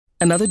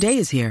Another day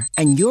is here,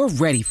 and you're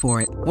ready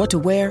for it. What to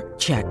wear?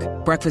 Check.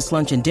 Breakfast,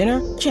 lunch, and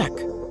dinner? Check.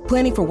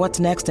 Planning for what's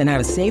next and how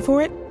to save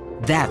for it?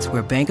 That's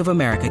where Bank of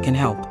America can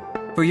help.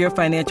 For your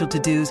financial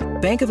to-dos,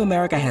 Bank of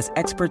America has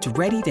experts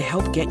ready to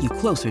help get you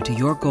closer to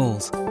your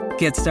goals.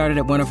 Get started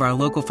at one of our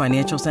local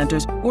financial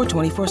centers or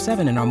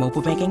 24/7 in our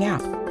mobile banking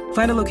app.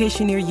 Find a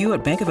location near you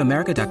at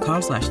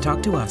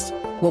bankofamerica.com/talktous.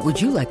 What would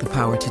you like the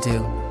power to do?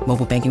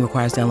 Mobile banking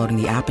requires downloading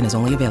the app and is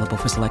only available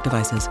for select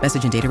devices.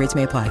 Message and data rates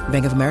may apply.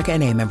 Bank of America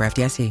N.A., member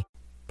FDIC.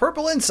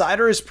 Purple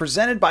Insider is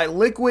presented by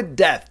Liquid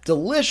Death,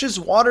 delicious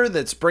water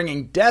that's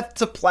bringing death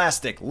to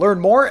plastic. Learn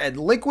more at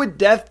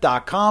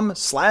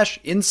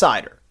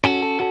liquiddeath.com/insider.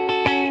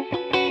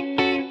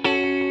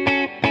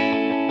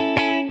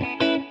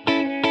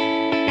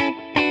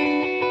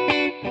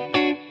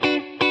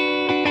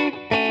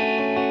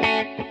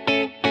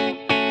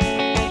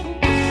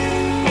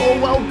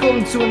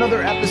 Welcome to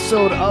another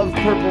episode of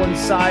Purple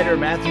Insider.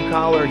 Matthew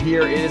Collar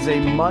here. It is a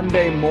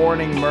Monday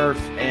morning, Murph,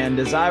 and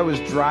as I was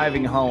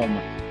driving home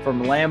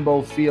from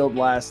Lambeau Field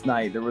last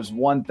night, there was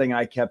one thing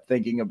I kept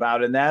thinking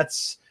about, and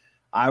that's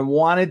I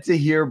wanted to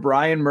hear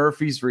Brian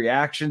Murphy's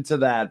reaction to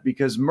that,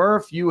 because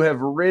Murph, you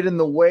have ridden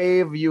the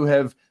wave. You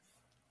have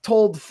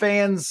told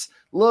fans,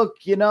 look,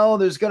 you know,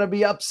 there's going to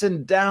be ups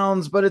and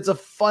downs, but it's a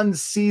fun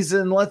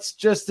season. Let's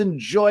just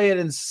enjoy it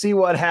and see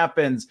what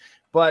happens.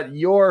 But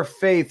your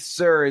faith,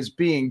 sir, is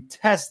being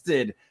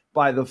tested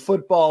by the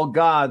football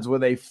gods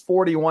with a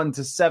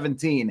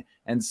 41-17,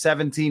 and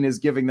 17 is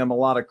giving them a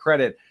lot of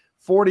credit.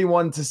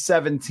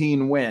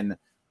 41-17 win.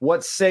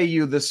 What say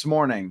you this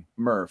morning,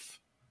 Murph?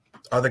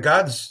 The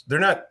gods, they're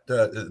not,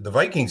 the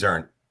Vikings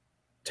aren't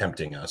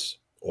tempting us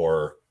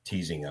or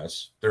teasing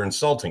us. They're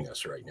insulting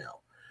us right now.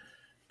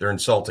 They're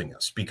insulting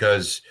us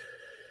because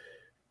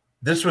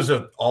this was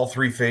a all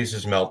three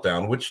phases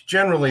meltdown, which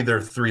generally their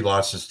three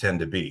losses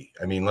tend to be.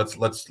 I mean, let's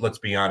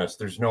be honest.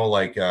 There's no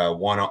like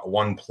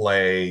one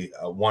play,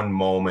 one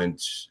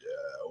moment,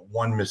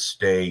 one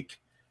mistake,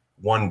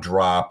 one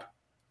drop,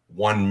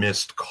 one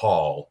missed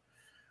call.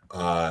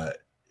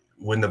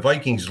 When the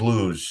Vikings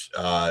lose,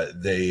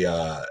 they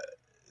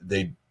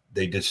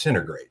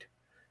disintegrate,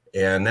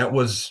 and that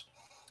was.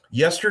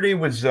 Yesterday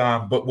was,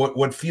 but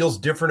what feels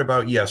different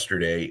about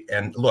yesterday,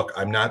 and look,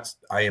 I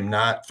am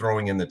not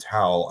throwing in the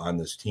towel on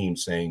this team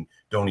saying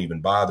don't even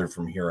bother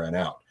from here on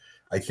out.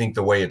 I think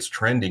the way it's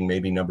trending,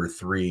 maybe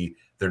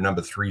their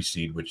number three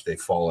seed, which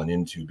they've fallen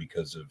into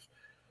because of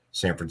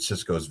San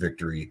Francisco's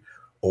victory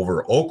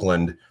over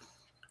Oakland,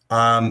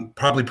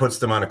 probably puts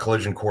them on a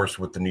collision course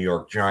with the New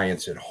York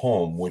Giants at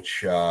home,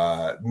 which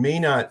may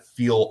not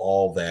feel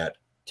all that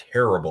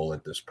terrible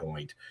at this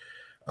point.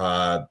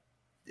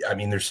 I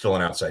mean, there's still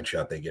an outside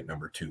shot they get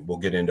number two. We'll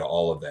get into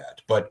all of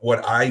that. But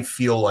what I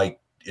feel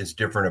like is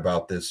different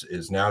about this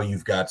is now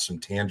you've got some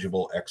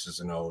tangible X's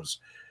and O's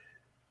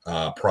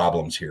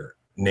problems here,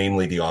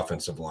 namely the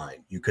offensive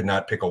line. You could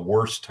not pick a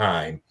worse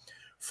time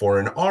for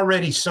an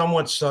already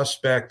somewhat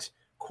suspect,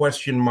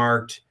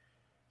 question-marked,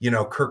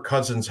 Kirk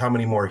Cousins, how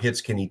many more hits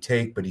can he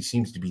take? But he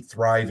seems to be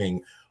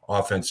thriving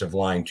offensive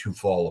line to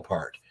fall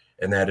apart.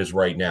 And that is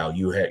right now.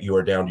 You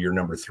are down to your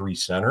number three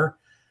center.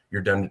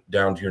 You're down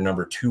to your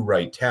number two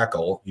right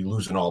tackle. You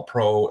lose an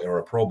all-pro or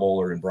a Pro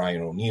Bowler in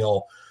Brian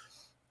O'Neill.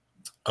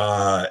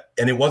 And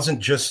it wasn't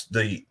just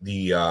the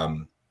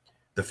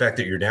fact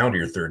that you're down to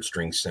your third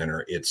string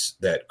center. It's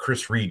that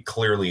Chris Reed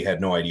clearly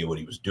had no idea what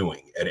he was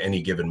doing at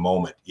any given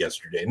moment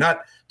yesterday.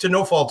 Not to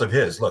no fault of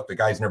his. Look, the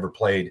guy's never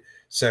played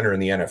center in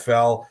the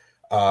NFL.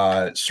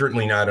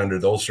 Certainly not under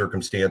those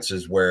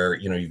circumstances where,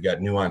 you've got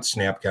nuanced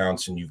snap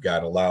counts and you've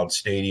got a loud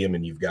stadium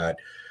and you've got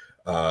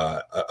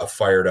a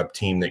fired up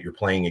team that you're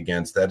playing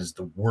against. That is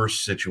the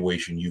worst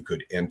situation you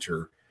could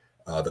enter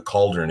the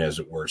cauldron, as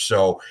it were.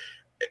 So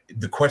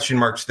the question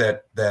marks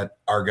that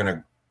are going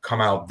to come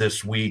out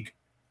this week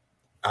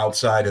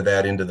outside of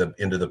that into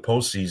the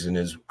postseason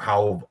is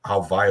how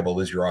viable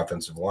is your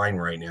offensive line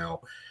right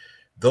now?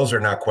 Those are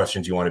not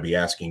questions you want to be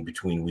asking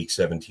between week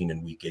 17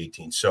 and week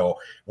 18. So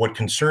what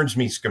concerns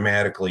me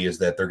schematically is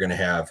that they're going to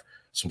have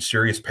some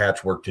serious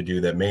patchwork to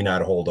do that may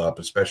not hold up,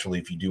 especially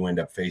if you do end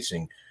up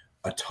facing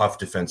a tough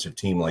defensive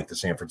team like the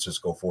San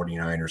Francisco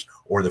 49ers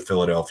or the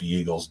Philadelphia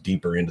Eagles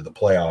deeper into the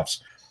playoffs.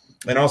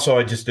 And also,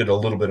 I just did a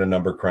little bit of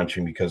number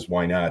crunching because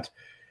why not?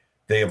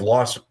 They have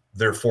lost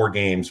their 4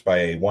 games by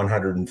a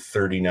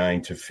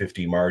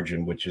 139-50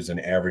 margin, which is an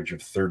average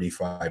of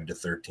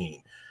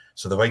 35-13.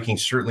 So the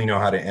Vikings certainly know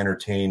how to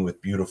entertain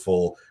with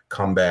beautiful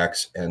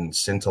comebacks and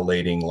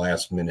scintillating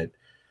last-minute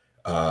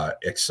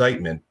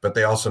excitement, but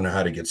they also know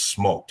how to get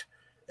smoked.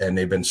 And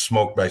they've been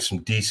smoked by some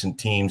decent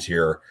teams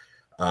here.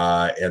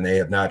 And they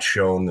have not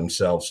shown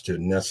themselves to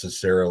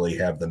necessarily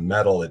have the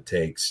mettle it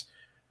takes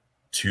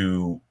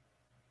to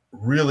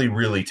really,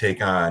 really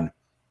take on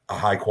a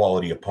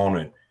high-quality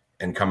opponent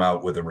and come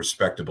out with a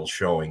respectable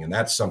showing. And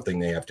that's something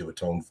they have to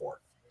atone for.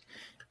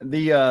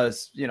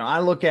 I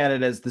look at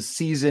it as the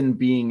season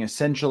being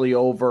essentially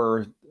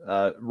over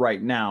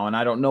right now. And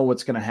I don't know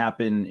what's going to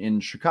happen in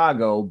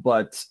Chicago,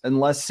 but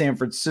unless San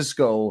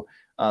Francisco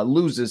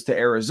loses to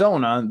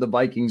Arizona, the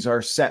Vikings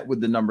are set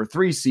with the number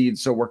 3 seed.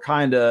 So we're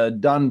kind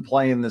of done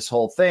playing this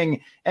whole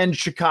thing. And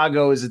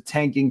Chicago is a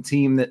tanking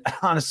team that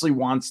honestly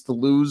wants to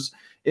lose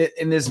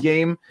in this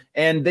game,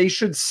 and they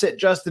should sit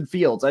Justin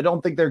Fields. I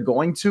don't think they're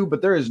going to,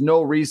 but there is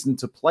no reason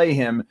to play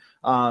him.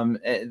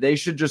 They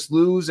should just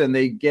lose, and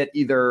they get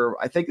either,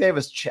 I think they have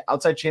a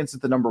outside chance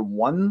at the number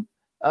 1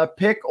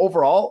 pick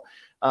overall.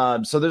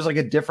 So there's like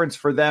a difference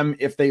for them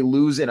if they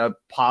lose in a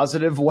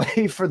positive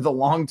way for the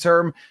long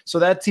term. So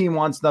that team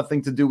wants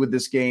nothing to do with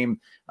this game.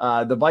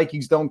 The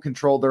Vikings don't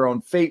control their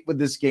own fate with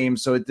this game.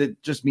 So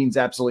it just means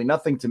absolutely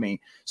nothing to me.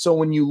 So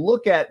when you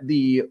look at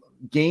the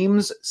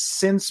games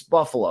since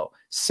Buffalo,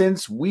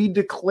 since we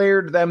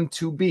declared them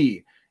to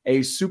be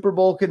a Super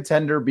Bowl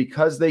contender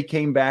because they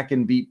came back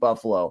and beat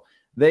Buffalo,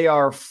 they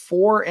are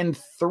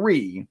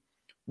 4-3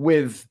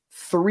 with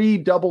 3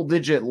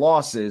 double-digit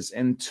losses,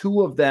 and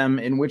 2 of them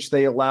in which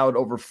they allowed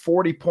over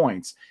 40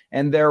 points.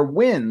 And their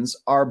wins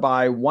are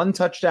by 1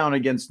 touchdown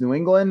against New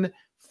England,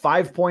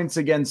 5 points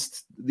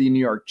against the New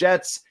York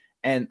Jets,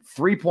 and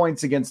 3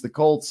 points against the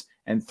Colts,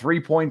 and 3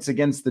 points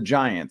against the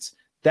Giants.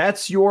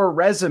 That's your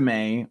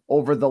resume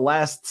over the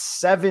last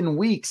 7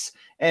 weeks.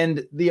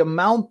 And the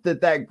amount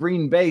that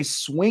Green Bay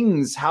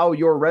swings how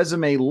your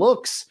resume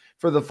looks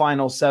for the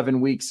final 7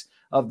 weeks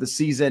of the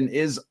season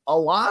is a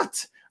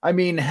lot. I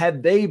mean,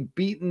 had they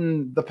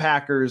beaten the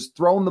Packers,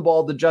 thrown the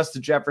ball to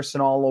Justin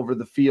Jefferson all over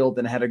the field,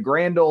 and had a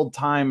grand old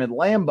time at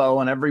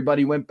Lambeau, and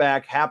everybody went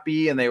back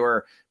happy and they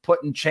were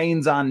putting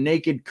chains on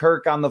naked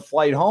Kirk on the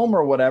flight home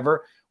or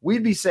whatever,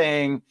 we'd be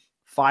saying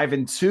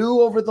 5-2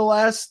 over the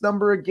last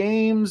number of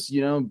games,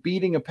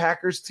 beating a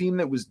Packers team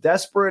that was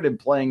desperate and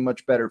playing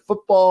much better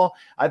football.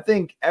 I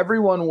think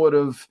everyone would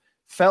have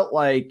felt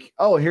like,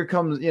 oh, here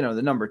comes,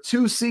 the number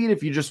 2 seed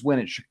if you just win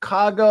at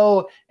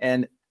Chicago,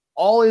 and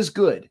all is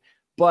good.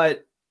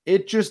 But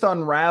it just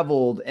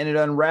unraveled, and it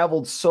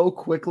unraveled so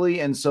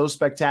quickly and so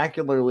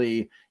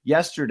spectacularly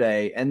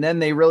yesterday. And then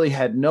they really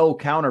had no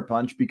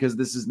counterpunch because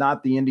this is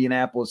not the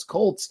Indianapolis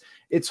Colts.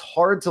 It's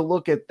hard to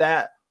look at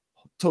that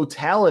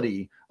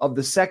totality of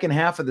the second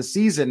half of the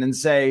season and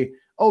say,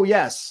 oh,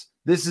 yes,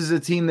 this is a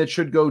team that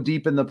should go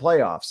deep in the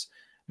playoffs.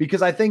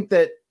 Because I think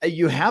that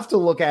you have to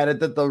look at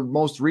it that the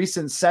most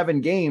recent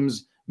 7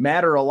 games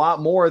matter a lot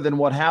more than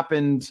what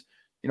happened,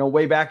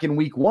 way back in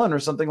week 1 or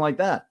something like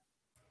that.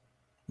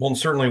 Well, and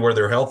certainly where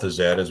their health is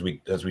at, as we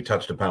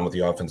touched upon with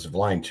the offensive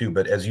line too.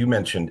 But as you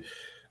mentioned,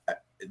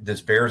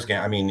 this Bears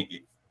game, I mean,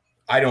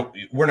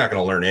 we're not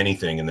going to learn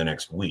anything in the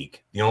next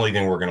week. The only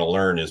thing we're going to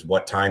learn is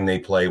what time they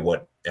play,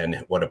 what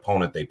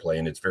opponent they play.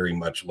 And it's very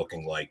much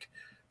looking like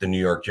the New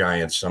York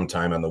Giants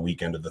sometime on the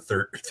weekend of the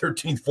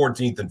 13th,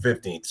 14th, and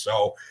 15th.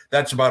 So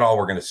that's about all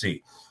we're going to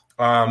see.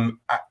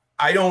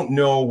 I don't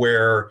know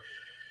where,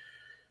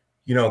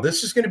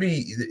 this is going to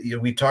be,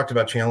 we talked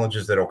about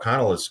challenges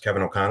that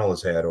Kevin O'Connell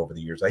has had over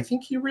the years. I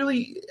think he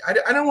really,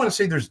 I don't want to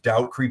say there's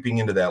doubt creeping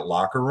into that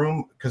locker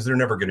room because they're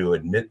never going to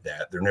admit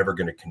that. They're never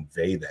going to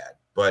convey that.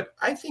 But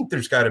I think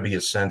there's got to be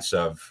a sense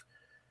of,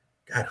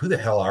 God, who the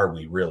hell are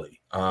we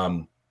really?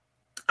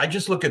 I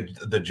just look at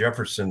the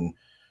Jefferson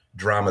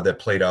drama that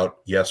played out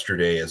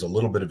yesterday as a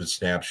little bit of a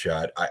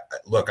snapshot.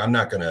 I'm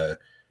not going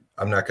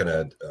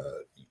to,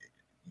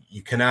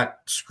 you cannot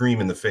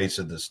scream in the face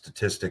of the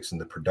statistics and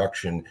the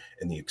production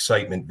and the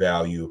excitement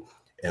value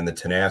and the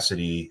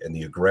tenacity and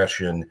the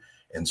aggression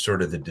and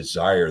sort of the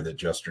desire that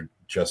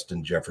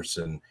Justin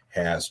Jefferson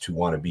has to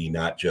want to be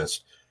not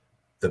just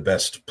the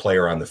best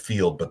player on the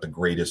field, but the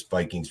greatest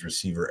Vikings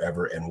receiver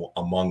ever and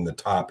among the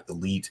top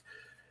elite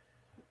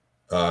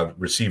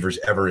receivers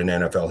ever in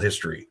NFL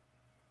history.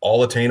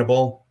 All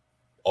attainable,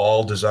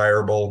 all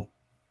desirable,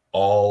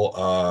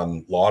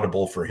 all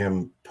laudable for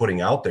him putting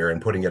out there and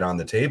putting it on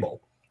the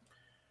table.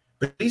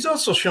 But he's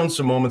also shown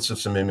some moments of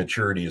some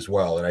immaturity as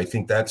well. And I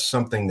think that's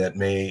something that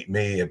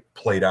may have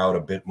played out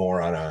a bit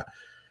more on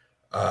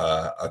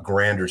a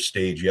grander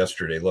stage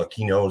yesterday. Look,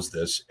 he knows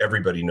this.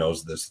 Everybody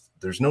knows this.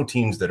 There's no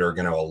teams that are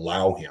going to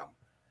allow him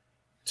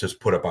to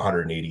put up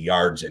 180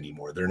 yards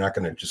anymore. They're not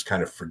going to just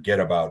kind of forget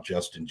about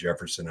Justin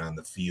Jefferson on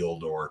the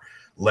field or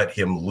let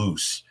him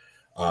loose.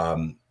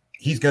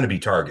 He's going to be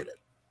targeted.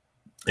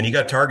 And he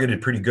got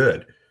targeted pretty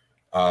good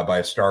by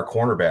a star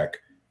cornerback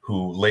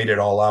who laid it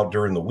all out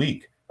during the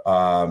week.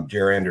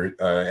 Jaire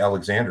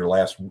Alexander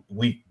last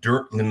week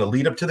in the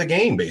lead up to the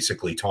game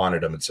basically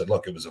taunted him and said,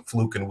 look, it was a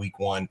fluke in week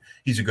 1.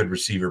 He's a good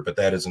receiver, but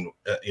that isn't,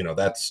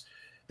 that's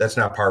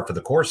not par for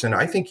the course. And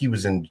I think he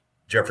was in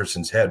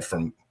Jefferson's head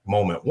from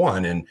moment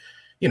 1. And,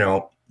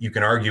 you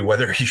can argue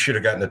whether he should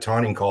have gotten a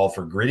taunting call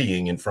for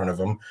grittying in front of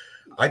him.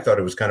 I thought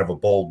it was kind of a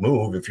bold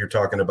move. If you're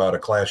talking about a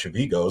clash of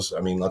egos,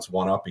 I mean, let's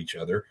one up each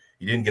other.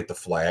 He didn't get the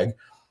flag.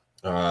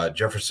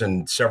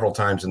 Jefferson several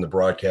times in the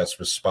broadcast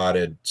was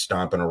spotted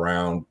stomping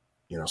around,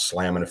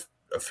 slamming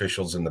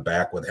officials in the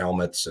back with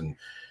helmets. And,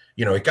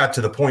 it got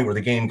to the point where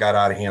the game got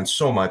out of hand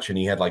so much and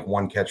he had like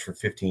 1 catch for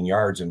 15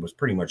 yards and was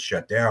pretty much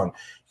shut down.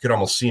 You could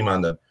almost see him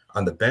on the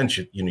bench.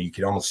 You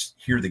could almost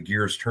hear the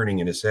gears turning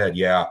in his head.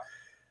 Yeah,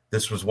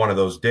 this was one of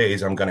those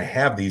days. I'm going to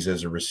have these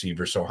as a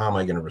receiver. So how am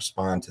I going to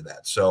respond to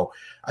that? So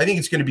I think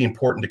it's going to be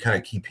important to kind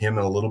of keep him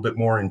a little bit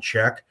more in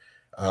check.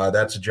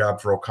 That's a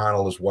job for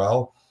O'Connell as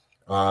well.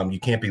 You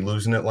can't be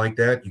losing it like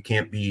that. You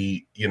can't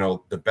be,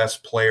 the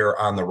best player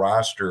on the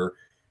roster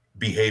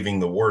behaving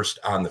the worst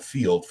on the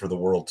field for the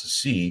world to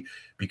see,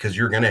 because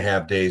you're going to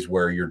have days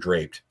where you're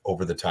draped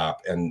over the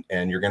top, and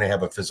you're going to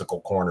have a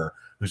physical corner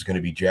who's going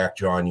to be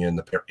jack-jawing you in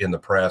the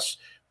press,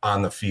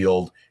 on the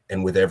field,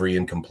 and with every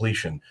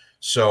incompletion.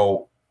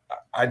 So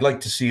I'd like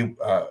to see,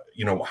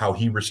 how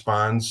he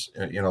responds.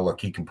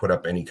 Look, he can put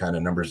up any kind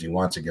of numbers he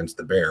wants against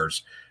the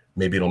Bears.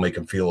 Maybe it'll make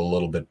him feel a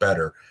little bit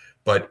better.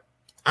 But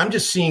I'm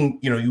just seeing,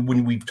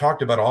 when we've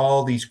talked about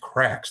all these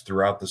cracks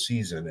throughout the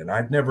season, and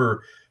I've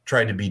never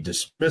tried to be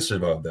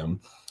dismissive of them,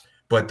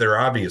 but they're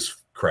obvious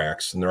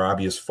cracks and they're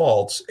obvious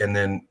faults. And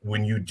then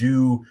when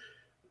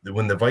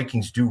the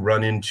Vikings do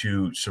run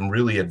into some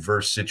really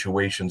adverse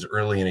situations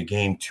early in a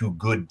game to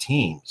good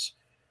teams,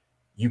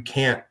 you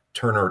can't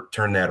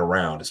turn that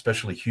around,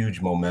 especially huge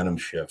momentum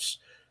shifts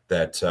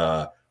that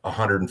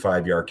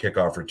 105-yard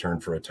kickoff return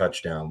for a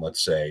touchdown,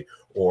 let's say,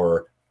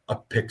 or a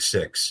pick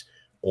six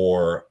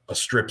or a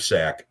strip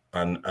sack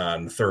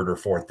on third or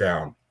fourth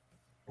down.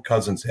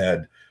 Cousins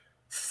had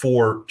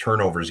 4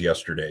 turnovers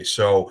yesterday.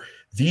 So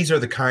these are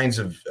the kinds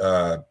of,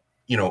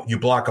 you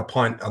block a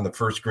punt on the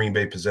first Green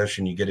Bay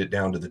possession, you get it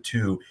down to the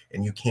 2,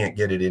 and you can't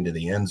get it into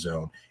the end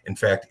zone. In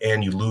fact,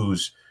 and you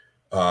lose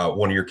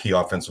one of your key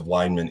offensive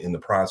linemen in the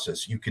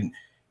process. You can,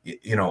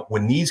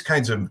 when these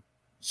kinds of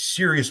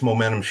serious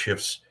momentum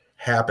shifts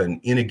happen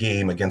in a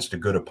game against a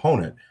good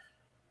opponent,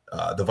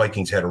 the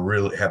Vikings had a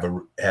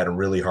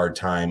really hard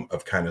time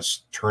of kind of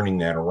turning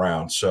that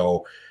around.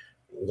 So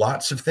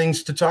lots of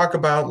things to talk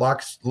about,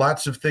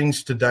 lots of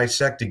things to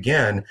dissect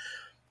again.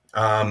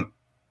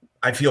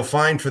 I feel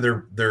fine for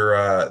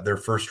their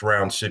first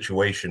round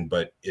situation,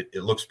 but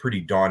it looks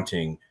pretty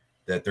daunting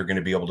that they're going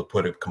to be able to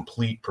put a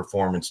complete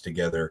performance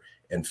together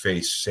and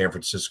face San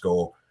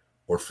Francisco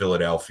or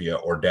Philadelphia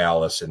or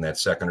Dallas in that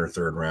second or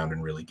third round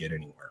and really get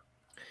anywhere.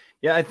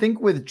 Yeah, I think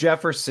with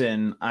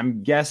Jefferson,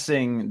 I'm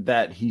guessing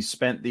that he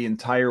spent the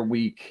entire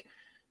week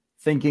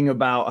thinking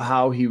about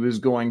how he was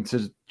going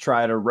to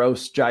try to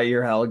roast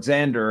Jair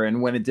Alexander.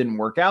 And when it didn't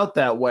work out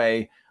that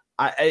way,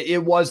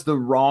 it was the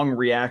wrong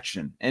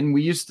reaction. And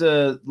we used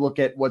to look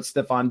at what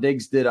Stephon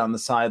Diggs did on the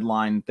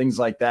sideline, things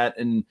like that,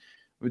 and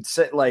would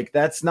say, like,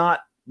 that's not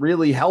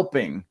really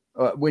helping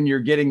when you're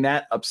getting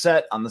that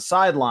upset on the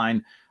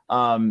sideline.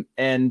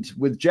 And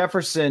with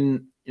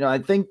Jefferson, I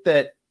think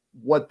that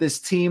what this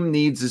team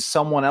needs is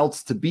someone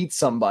else to beat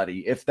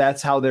somebody if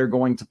that's how they're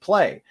going to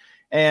play.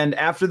 And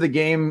after the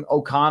game,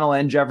 O'Connell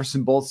and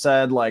Jefferson both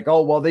said, like,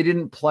 oh, well, they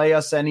didn't play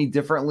us any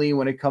differently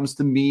when it comes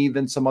to me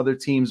than some other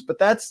teams. But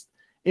that's,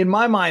 in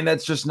my mind,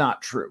 that's just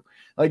not true.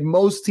 Like,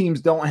 most teams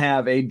don't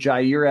have a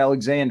Jair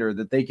Alexander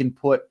that they can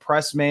put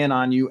press man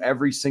on you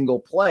every single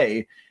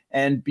play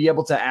and be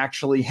able to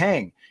actually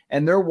hang.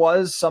 And there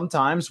was some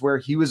times where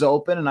he was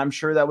open, and I'm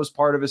sure that was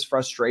part of his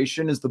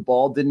frustration, is the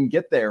ball didn't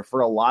get there for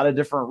a lot of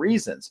different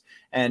reasons.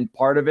 And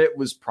part of it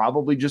was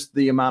probably just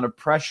the amount of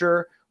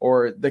pressure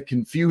or the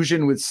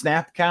confusion with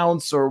snap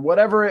counts or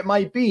whatever it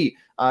might be.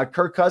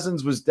 Kirk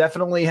Cousins was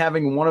definitely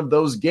having one of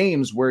those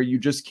games where you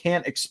just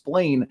can't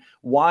explain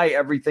why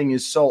everything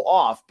is so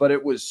off, but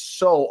it was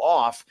so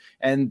off,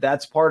 and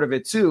that's part of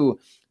it too.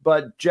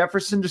 But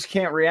Jefferson just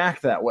can't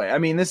react that way. I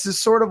mean, this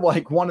is sort of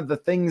like one of the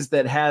things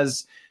that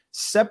has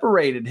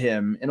separated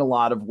him in a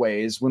lot of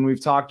ways when we've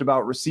talked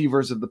about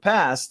receivers of the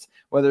past,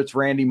 whether it's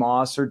Randy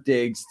Moss or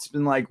Diggs. It's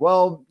been like,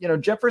 well,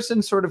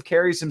 Jefferson sort of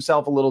carries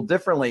himself a little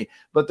differently,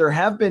 but there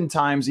have been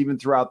times even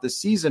throughout the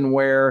season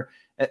where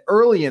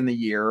early in the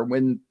year,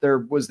 when there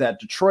was that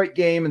Detroit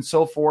game and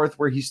so forth,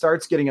 where he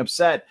starts getting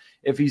upset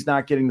if he's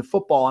not getting the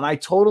football. And I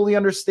totally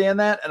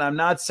understand that. And I'm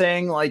not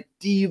saying like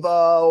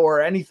diva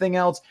or anything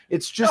else.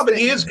 It's just, but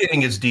he is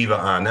getting his diva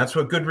on. That's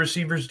what good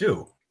receivers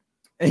do.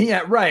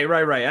 Yeah, right.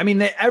 I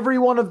mean, every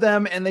one of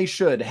them, and they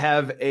should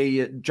have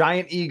a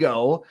giant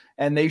ego,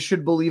 and they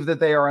should believe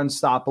that they are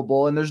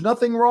unstoppable, and there's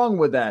nothing wrong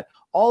with that.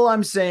 All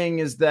I'm saying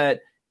is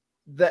that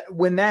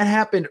when that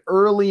happened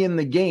early in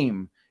the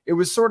game, it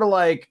was sort of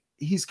like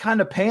he's kind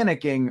of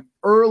panicking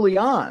early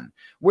on,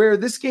 where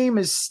this game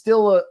is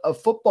still a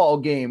football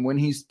game when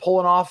he's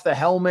pulling off the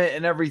helmet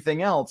and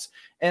everything else.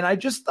 And I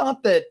just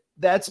thought that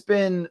that's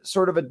been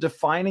sort of a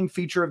defining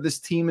feature of this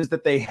team, is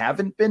that they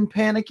haven't been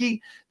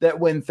panicky, that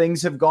when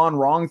things have gone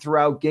wrong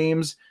throughout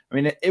games, I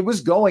mean, it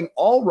was going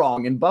all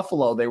wrong in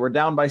Buffalo. They were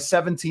down by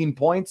 17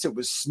 points. It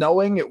was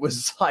snowing. It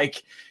was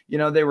like,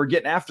 they were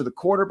getting after the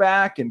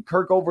quarterback, and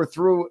Kirk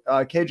overthrew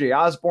KJ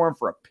Osborne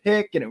for a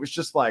pick. And it was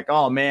just like,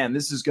 oh man,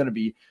 this is going to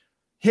be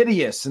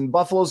hideous and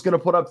Buffalo's going to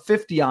put up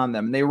 50 on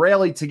them. And they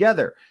rally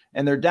together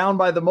and they're down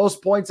by the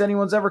most points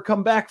anyone's ever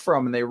come back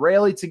from. And they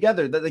rally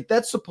together.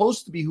 That's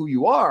supposed to be who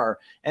you are.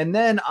 And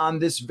then on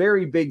this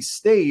very big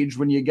stage,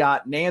 when you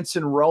got Nance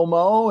and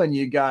Romo and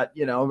you got,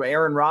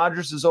 Aaron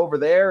Rodgers is over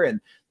there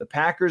and the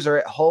Packers are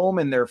at home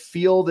and their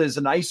field is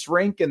an ice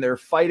rink and they're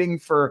fighting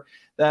for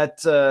that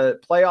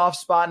playoff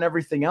spot and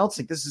everything else.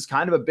 Like, this is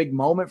kind of a big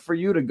moment for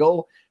you to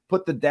go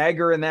put the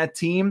dagger in that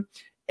team.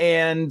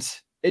 And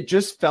it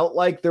just felt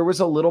like there was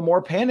a little more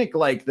panic.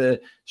 Like,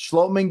 the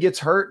Schlottmann gets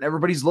hurt and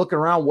everybody's looking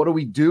around. What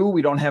do?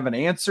 We don't have an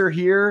answer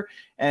here.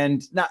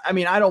 And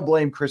I don't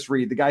blame Chris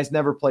Reed. The guy's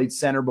never played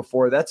center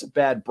before. That's a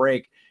bad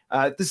break.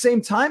 At the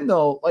same time,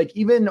 though, like,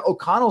 even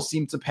O'Connell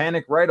seemed to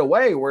panic right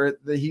away, where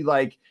he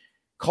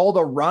called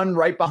a run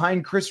right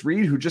behind Chris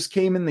Reed, who just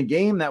came in the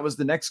game. That was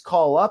the next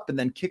call up, and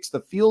then kicks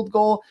the field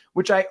goal,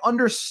 which I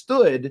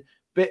understood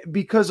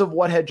because of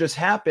what had just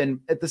happened.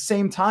 At the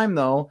same time,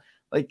 though,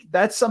 like,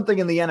 that's something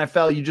in the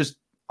NFL you just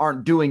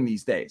aren't doing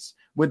these days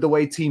with the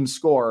way teams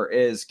score,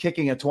 is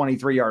kicking a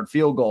 23-yard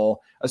field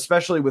goal,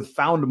 especially with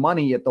found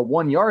money at the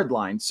 1-yard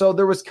line. So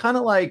there was kind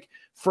of like,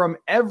 from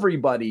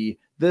everybody,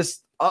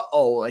 this,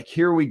 like,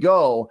 here we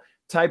go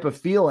type of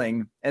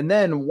feeling. And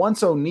then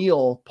once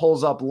O'Neal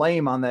pulls up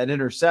lame on that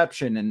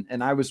interception,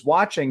 and I was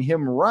watching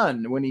him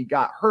run when he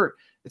got hurt.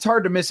 It's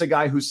hard to miss a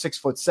guy who's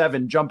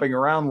 6'7" jumping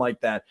around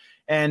like that.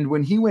 And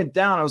when he went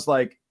down, I was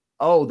like,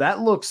 oh, that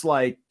looks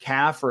like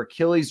calf or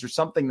Achilles or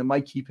something that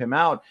might keep him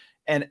out.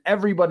 And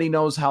everybody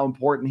knows how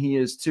important he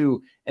is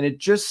too. And it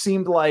just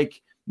seemed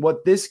like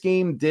what this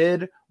game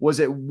did was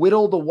it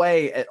whittled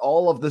away at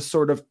all of the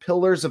sort of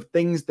pillars of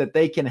things that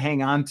they can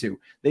hang on to.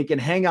 They can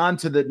hang on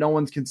to that no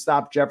one can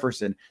stop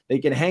Jefferson. They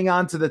can hang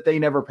on to that they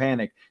never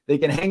panic. They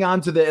can hang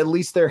on to that at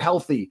least they're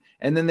healthy.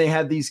 And then they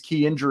had these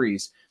key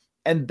injuries.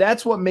 And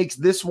that's what makes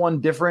this one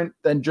different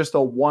than just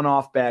a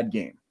one-off bad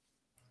game.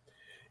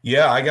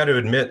 Yeah, I got to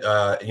admit,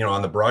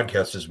 on the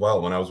broadcast as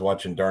well, when I was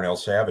watching Darnell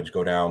Savage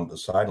go down the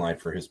sideline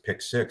for his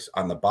pick six,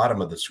 on the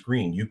bottom of the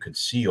screen, you could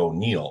see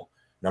O'Neal,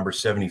 number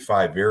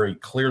 75, very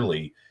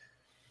clearly.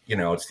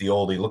 It's the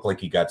old, he looked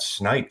like he got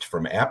sniped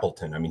from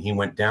Appleton. I mean, he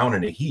went down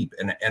in a heap,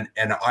 and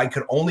I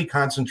could only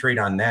concentrate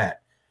on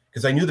that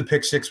because I knew the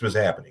pick six was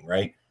happening,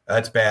 right?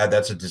 That's bad.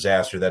 That's a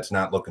disaster. That's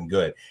not looking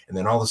good. And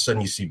then all of a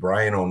sudden you see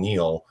Brian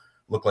O'Neal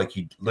look like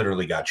he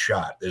literally got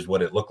shot, is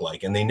what it looked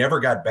like. And they never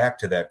got back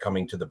to that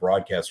coming to the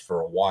broadcast for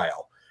a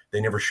while.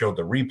 They never showed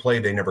the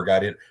replay. They never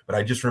got it. But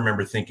I just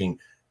remember thinking,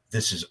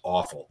 this is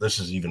awful. This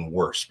is even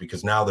worse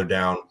because now they're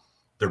down.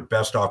 Their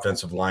best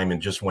offensive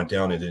lineman just went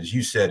down. And as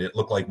you said, it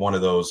looked like one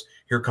of those,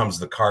 here comes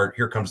the cart,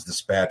 here comes the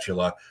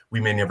spatula. We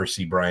may never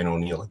see Brian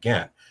O'Neal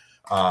again.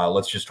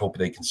 Let's just hope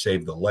they can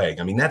save the leg.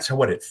 I mean, that's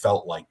what it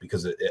felt like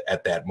because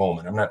at that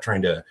moment, I'm not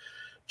trying to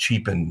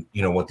cheapen,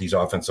 what these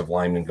offensive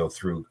linemen go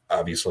through.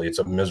 Obviously, it's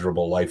a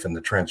miserable life in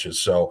the trenches.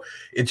 So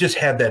it just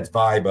had that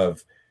vibe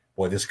of,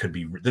 boy,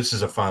 this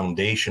is a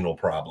foundational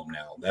problem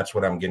now. That's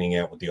what I'm getting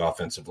at with the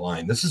offensive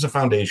line. This is a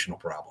foundational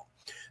problem.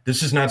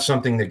 This is not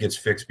something that gets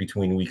fixed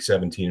between week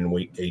 17 and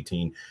week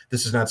 18.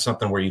 This is not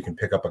something where you can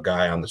pick up a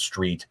guy on the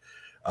street.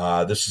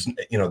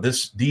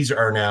 These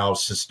are now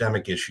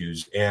systemic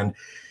issues, and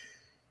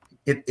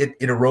it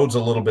erodes a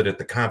little bit at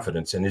the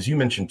confidence. And as you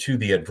mentioned too,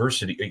 the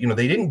adversity,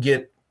 they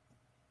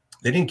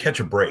didn't catch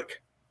a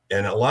break.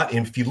 And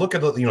if you look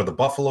at the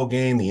Buffalo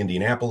game, the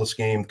Indianapolis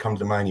game comes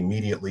to mind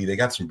immediately. They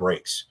got some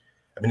breaks.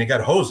 I mean, they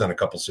got hosed on a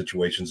couple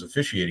situations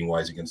officiating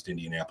wise against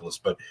Indianapolis,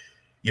 but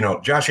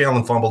Josh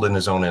Allen fumbled in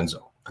his own end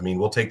zone. I mean,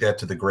 we'll take that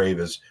to the grave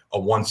as a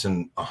once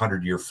in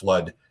 100-year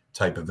flood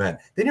type event.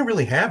 They didn't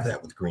really have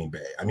that with Green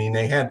Bay. I mean,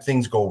 they had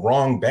things go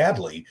wrong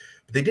badly,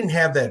 but they didn't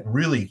have that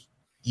really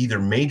either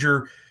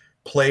major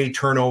play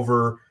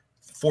turnover,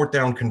 fourth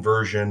down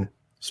conversion,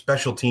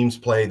 special teams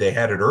play. They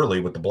had it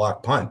early with the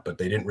block punt, but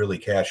they didn't really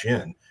cash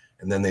in.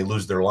 And then they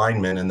lose their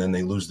linemen and then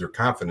they lose their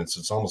confidence.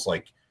 It's almost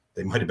like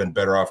they might have been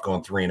better off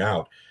going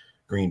 3-and-out,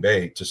 Green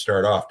Bay, to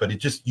start off. But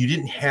you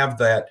didn't have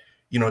that,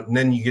 and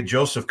then you get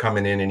Joseph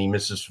coming in and he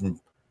misses from,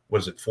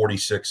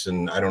 46?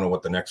 And I don't know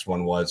what the next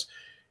one was.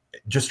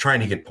 Just trying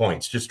to get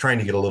points, just trying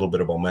to get a little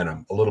bit of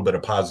momentum, a little bit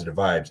of positive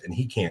vibes, and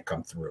he can't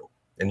come through.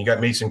 And you got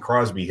Mason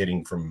Crosby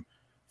hitting from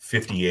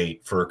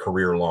 58 for a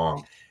career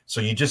long.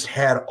 So you just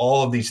had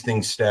all of these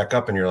things stack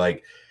up, and you're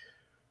like,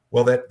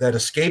 well, that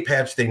escape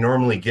hatch they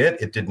normally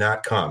get, it did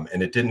not come,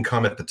 and it didn't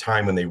come at the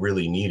time when they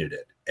really needed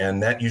it.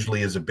 And that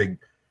usually is a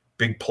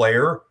big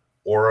player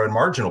or a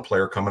marginal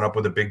player coming up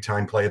with a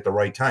big-time play at the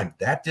right time.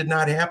 That did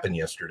not happen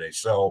yesterday.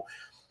 So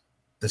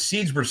the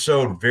seeds were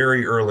sowed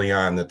very early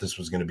on that this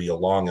was going to be a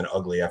long and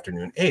ugly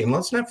afternoon. Hey, and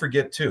let's not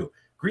forget, too,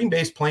 Green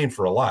Bay's playing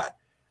for a lot.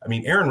 I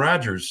mean, Aaron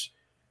Rodgers,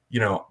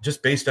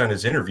 just based on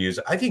his interviews,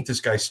 I think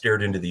this guy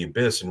stared into the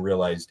abyss and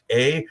realized,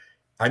 A,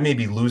 I may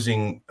be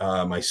losing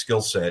my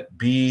skill set.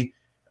 B,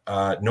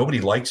 nobody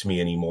likes me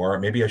anymore.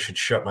 Maybe I should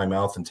shut my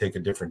mouth and take a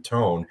different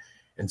tone.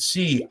 And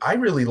C, I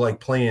really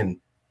like playing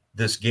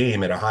this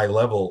game at a high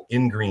level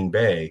in Green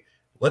Bay.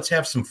 let's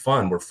have some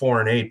fun. We're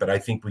 4-8, but I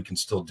think we can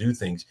still do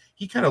things.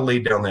 He kind of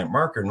laid down that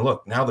marker, and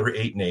look, now they're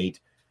 8-8.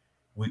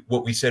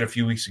 What we said a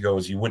few weeks ago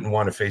is you wouldn't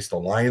want to face the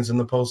Lions in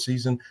the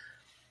postseason.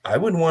 I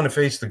wouldn't want to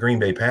face the Green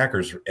Bay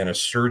Packers and a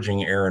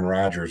surging Aaron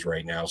Rodgers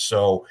right now.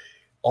 So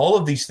all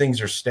of these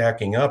things are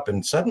stacking up,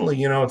 and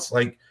suddenly, it's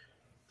like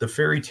the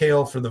fairy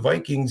tale for the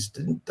Vikings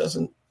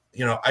doesn't,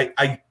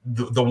 the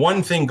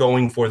one thing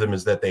going for them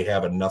is that they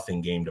have a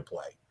nothing game to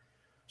play.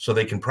 So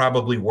they can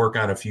probably work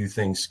on a few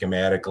things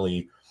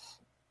schematically,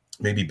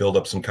 maybe build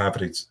up some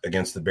confidence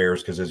against the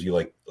Bears, because as you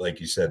like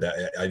you said,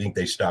 I think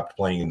they stopped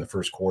playing in the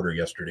first quarter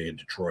yesterday in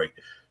Detroit.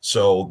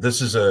 So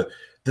this is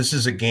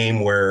a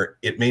game where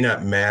it may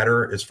not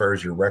matter as far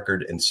as your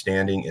record and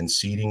standing and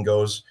seeding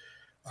goes.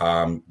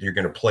 You're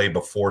going to play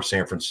before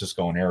San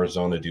Francisco and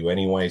Arizona do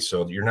anyway,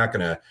 so you're not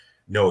going to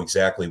know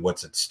exactly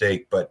what's at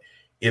stake. But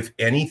if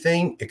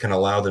anything, it can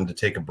allow them to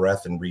take a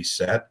breath and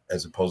reset,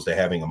 as opposed to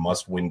having a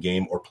must-win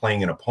game or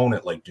playing an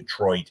opponent like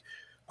Detroit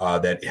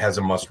that has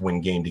a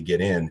must-win game to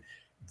get in.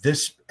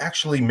 This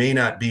actually may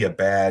not be a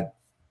bad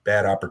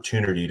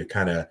opportunity to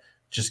kind of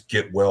just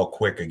get well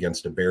quick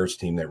against a Bears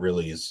team that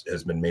really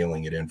has been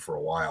mailing it in for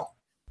a while.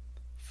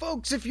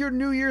 Folks, if your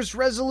New Year's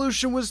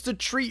resolution was to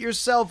treat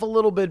yourself a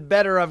little bit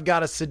better, I've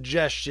got a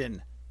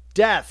suggestion.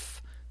 Death.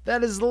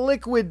 That is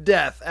Liquid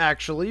Death,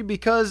 actually,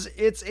 because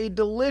it's a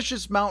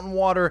delicious mountain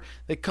water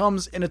that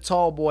comes in a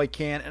tall boy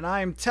can, and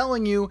I am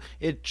telling you,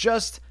 it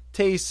just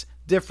tastes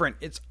different.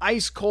 It's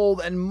ice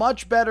cold and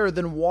much better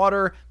than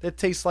water that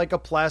tastes like a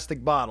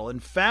plastic bottle. In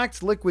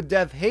fact, Liquid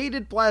Death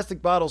hated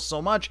plastic bottles so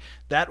much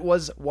that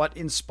was what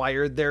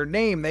inspired their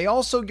name. They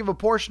also give a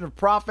portion of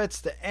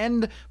profits to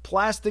end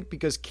plastic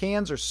because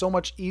cans are so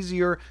much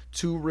easier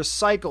to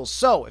recycle.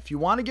 So if you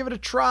want to give it a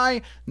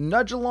try,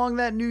 nudge along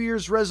that New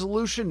Year's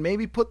resolution,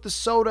 maybe put the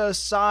soda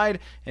aside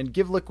and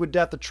give Liquid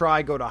Death a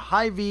try. Go to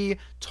Hy-Vee,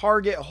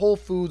 Target, Whole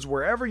Foods,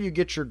 wherever you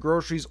get your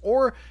groceries,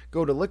 or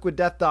go to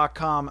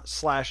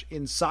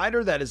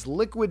liquiddeath.com/insider. That is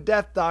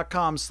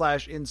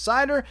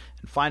liquiddeath.com/insider,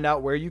 and find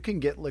out where you can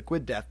get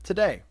Liquid Death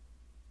today.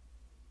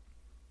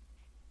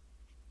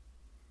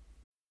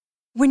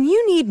 When you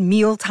need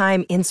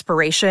mealtime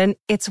inspiration,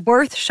 it's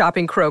worth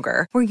shopping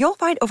Kroger, where you'll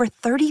find over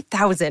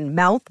 30,000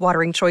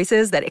 mouth-watering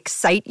choices that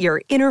excite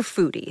your inner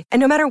foodie. And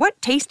no matter what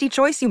tasty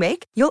choice you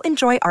make, you'll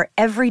enjoy our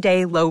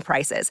everyday low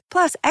prices,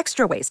 plus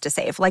extra ways to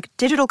save, like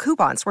digital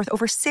coupons worth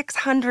over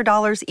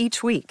 $600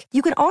 each week.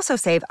 You can also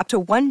save up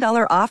to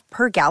 $1 off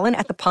per gallon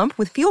at the pump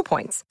with fuel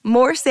points.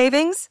 More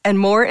savings and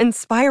more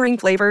inspiring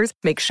flavors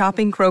make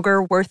shopping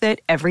Kroger worth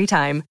it every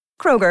time.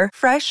 Kroger,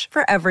 fresh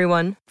for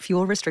everyone.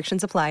 Fuel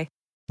restrictions apply.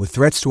 With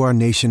threats to our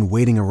nation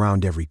waiting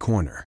around every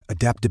corner,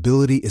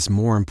 adaptability is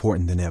more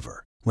important than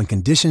ever. When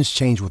conditions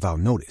change without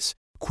notice,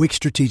 quick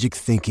strategic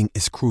thinking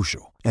is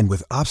crucial. And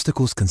with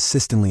obstacles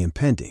consistently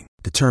impending,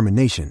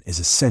 determination is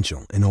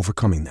essential in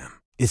overcoming them.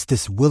 It's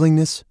this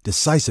willingness,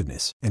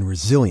 decisiveness, and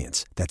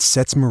resilience that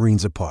sets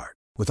Marines apart.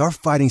 With our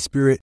fighting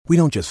spirit, we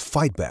don't just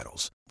fight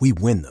battles, we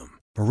win them.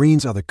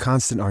 Marines are the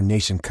constant our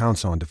nation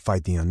counts on to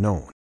fight the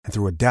unknown. And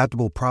through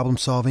adaptable problem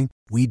solving,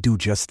 we do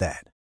just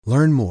that.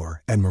 Learn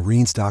more at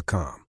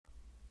marines.com.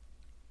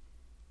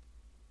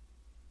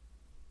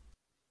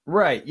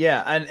 Right,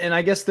 yeah, and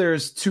I guess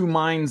there's two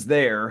minds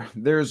there.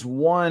 There's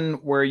one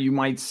where you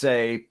might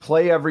say,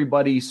 play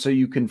everybody so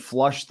you can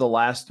flush the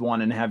last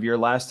one and have your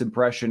last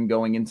impression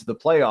going into the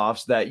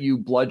playoffs that you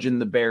bludgeon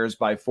the Bears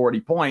by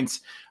 40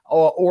 points.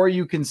 Or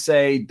you can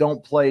say,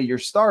 don't play your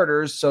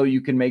starters so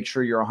you can make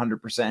sure you're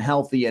 100%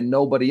 healthy and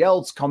nobody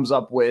else comes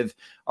up with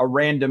a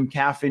random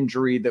calf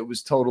injury that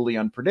was totally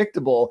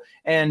unpredictable.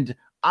 And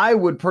I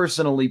would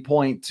personally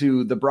point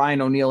to the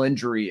Brian O'Neill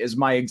injury as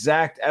my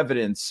exact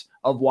evidence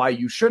of why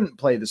you shouldn't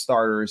play the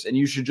starters, and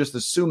you should just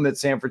assume that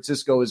San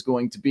Francisco is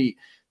going to beat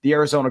the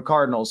Arizona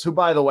Cardinals, who,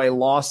 by the way,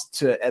 lost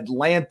to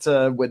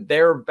Atlanta with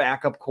their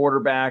backup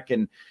quarterback,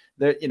 and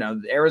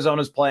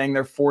Arizona's playing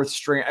their fourth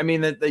string. I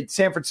mean,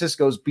 San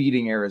Francisco's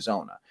beating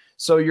Arizona,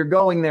 so you're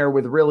going there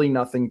with really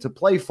nothing to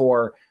play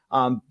for.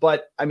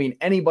 But I mean,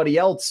 anybody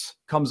else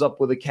comes up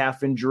with a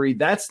calf injury.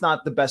 That's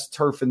not the best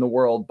turf in the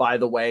world, by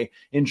the way,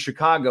 in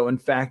Chicago. In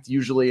fact,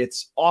 usually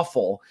it's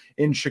awful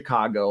in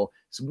Chicago.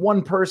 So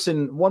one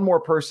more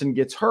person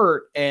gets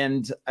hurt.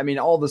 And I mean,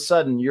 all of a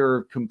sudden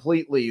you're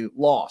completely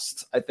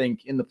lost, I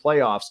think, in the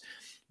playoffs.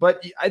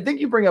 But I think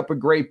you bring up a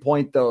great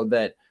point, though,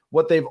 that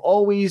what they've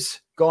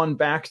always gone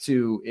back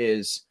to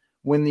is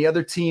when the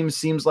other team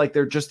seems like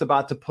they're just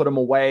about to put them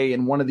away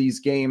in one of these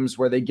games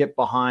where they get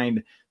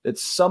behind, that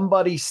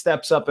somebody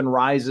steps up and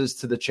rises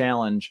to the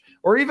challenge,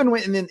 or even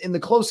when in the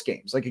close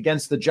games, like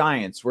against the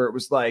Giants, where it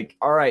was like,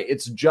 all right,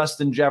 it's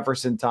Justin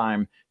Jefferson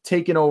time,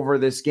 taking over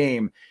this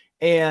game.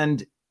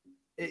 And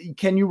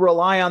can you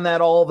rely on that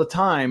all the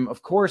time?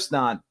 Of course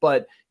not.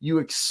 But you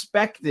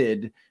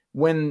expected,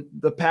 when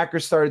the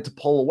Packers started to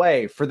pull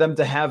away, for them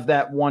to have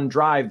that one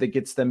drive that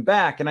gets them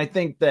back. And I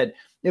think that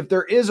if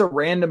there is a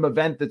random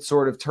event that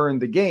sort of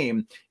turned the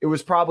game, it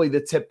was probably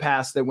the tip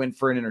pass that went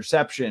for an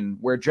interception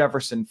where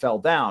Jefferson fell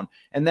down.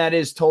 And that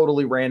is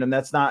totally random.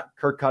 That's not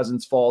Kirk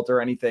Cousins' fault or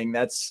anything.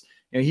 That's,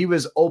 he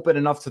was open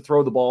enough to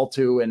throw the ball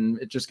to, and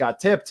it just got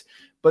tipped.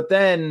 But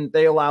then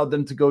they allowed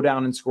them to go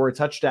down and score a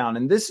touchdown.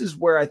 And this is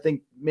where I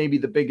think maybe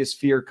the biggest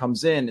fear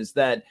comes in, is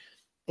that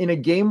in a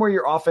game where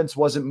your offense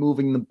wasn't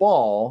moving the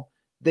ball,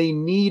 they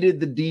needed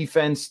the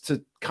defense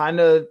to kind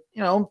of,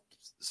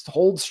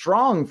 hold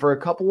strong for a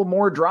couple of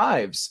more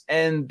drives.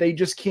 And they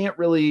just can't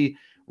really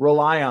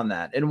rely on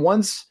that. And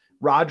once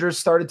Rodgers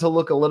started to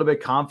look a little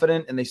bit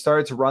confident and they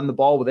started to run the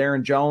ball with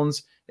Aaron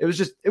Jones, it was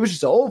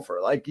just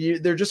over. Like,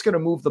 they're just going to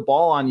move the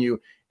ball on you.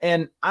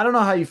 And I don't know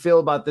how you feel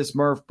about this,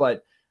 Murph,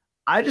 but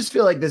I just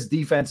feel like this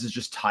defense is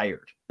just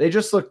tired. They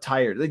just look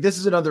tired. Like, this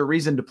is another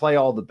reason to play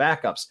all the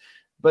backups.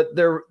 But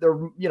they're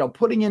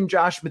putting in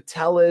Josh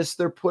Metellus,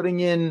 they're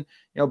putting in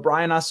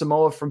Brian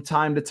Asamoah from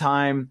time to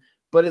time.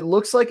 But it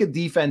looks like a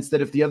defense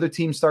that if the other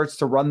team starts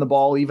to run the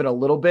ball even a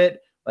little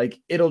bit, like,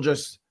 it'll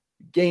just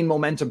gain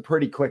momentum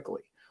pretty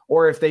quickly.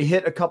 Or if they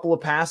hit a couple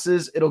of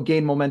passes, it'll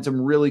gain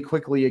momentum really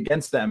quickly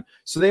against them.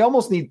 So they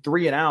almost need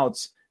 3 and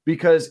outs,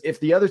 because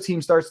if the other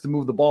team starts to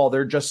move the ball,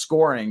 they're just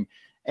scoring.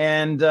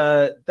 And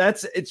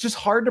it's just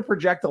hard to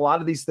project a lot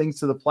of these things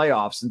to the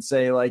playoffs and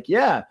say, like,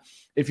 yeah,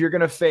 if you're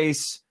going to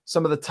face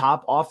some of the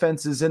top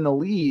offenses in the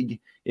league,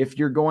 if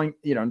you're going,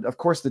 of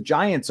course the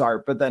Giants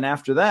are, but then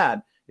after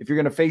that, if you're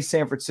going to face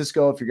San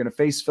Francisco, if you're going to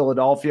face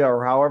Philadelphia,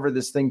 or however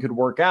this thing could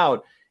work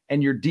out,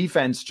 and your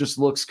defense just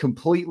looks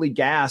completely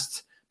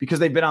gassed because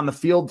they've been on the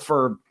field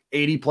for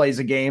 80 plays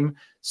a game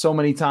so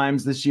many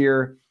times this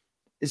year,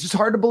 it's just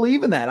hard to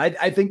believe in that.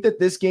 I think that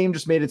this game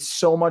just made it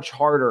so much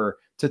harder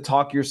to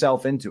talk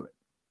yourself into it.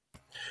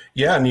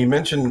 Yeah, and you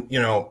mentioned,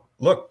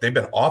 look, they've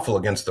been awful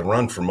against the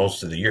run for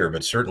most of the year,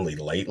 but certainly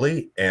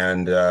lately.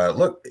 And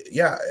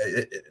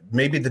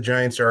maybe the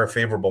Giants are a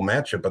favorable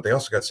matchup, but they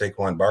also got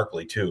Saquon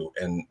Barkley too.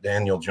 And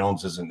Daniel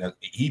Jones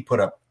he put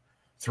up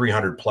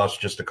 300 plus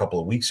just a couple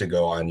of weeks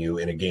ago on you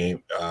in a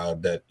game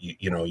that,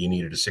 you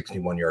needed a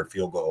 61-yard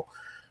field goal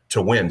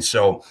to win.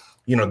 So,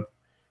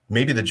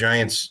 maybe the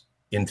Giants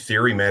in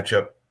theory match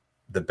up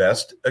the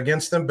best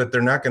against them, but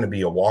they're not going to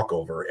be a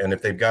walkover. And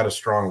if they've got a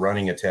strong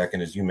running attack,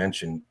 and as you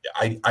mentioned,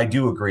 I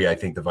do agree, I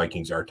think the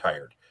Vikings are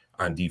tired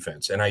on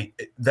defense. And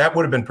that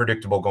would have been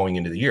predictable going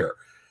into the year.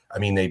 I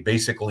mean, they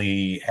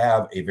basically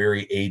have a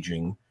very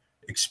aging,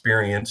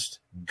 experienced,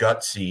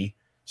 gutsy,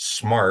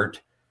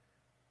 smart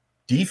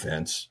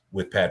defense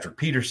with Patrick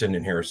Peterson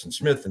and Harrison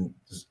Smith and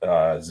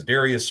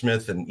Zadarius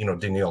Smith, and,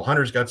 Danielle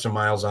Hunter's got some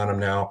miles on him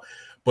now,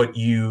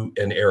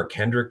 and Eric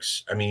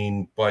Hendricks. I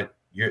mean, but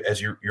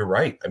you're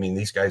right. I mean,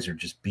 these guys are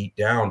just beat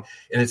down,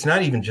 and it's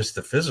not even just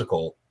the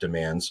physical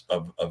demands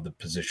of the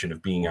position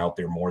of being out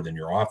there more than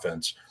your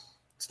offense.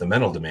 It's the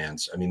mental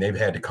demands. I mean, they've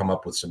had to come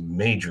up with some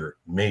major,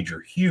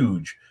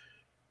 huge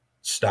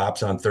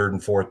stops on 3rd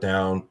and 4th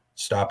down,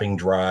 stopping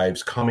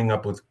drives, coming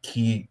up with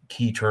key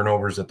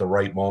turnovers at the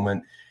right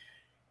moment.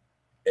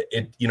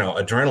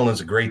 Adrenaline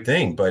is a great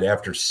thing, but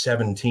after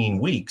 17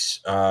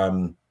 weeks,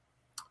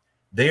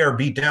 they are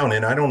beat down,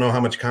 and I don't know how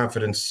much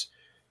confidence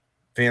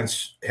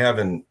fans have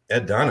in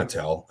Ed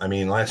Donatel. I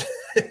mean,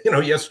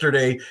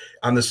 yesterday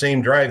on the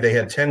same drive, they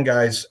had 10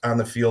 guys on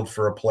the field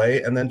for a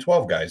play and then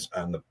 12 guys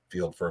on the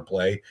field for a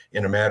play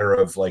in a matter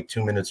of like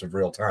 2 minutes of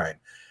real time.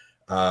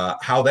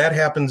 How that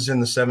happens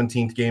in the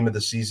 17th game of the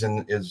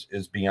season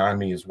is beyond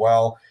me as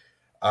well.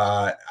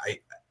 I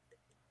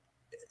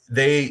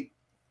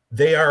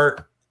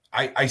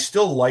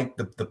still like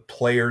the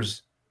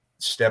players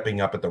stepping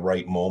up at the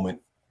right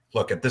moment.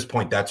 Look, at this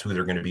point, that's who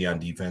they're going to be on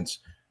defense.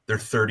 They're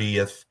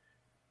 30th,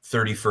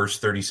 31st,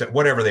 37th,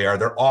 whatever they are.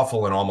 They're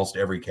awful in almost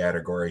every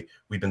category.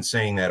 We've been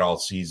saying that all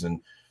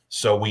season.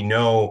 So we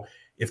know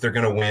if they're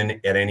going to win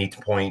at any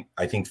point,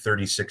 I think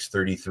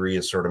 36-33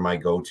 is sort of my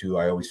go-to.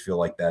 I always feel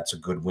like that's a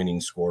good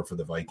winning score for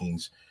the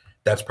Vikings.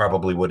 That's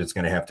probably what it's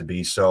going to have to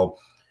be. So,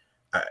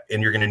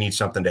 and you're going to need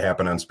something to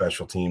happen on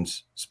special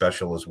teams,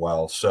 special as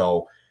well.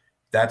 So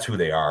that's who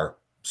they are.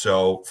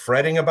 So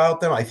fretting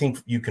about them, I think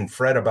you can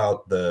fret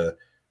about the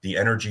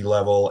energy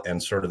level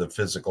and sort of the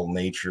physical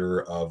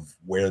nature of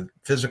where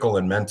physical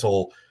and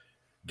mental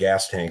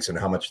gas tanks and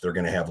how much they're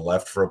going to have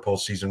left for a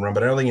postseason run.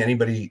 But I don't think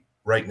anybody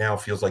right now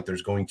feels like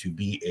there's going to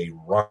be a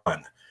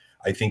run.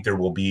 I think there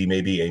will be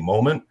maybe a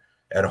moment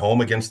at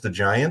home against the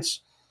Giants.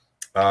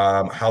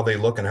 How they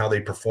look and how they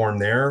perform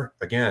there.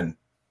 Again,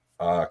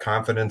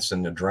 confidence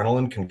and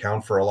adrenaline can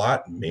count for a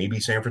lot.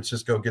 Maybe San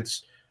Francisco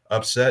gets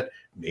upset.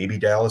 Maybe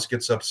Dallas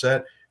gets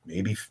upset.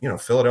 Maybe,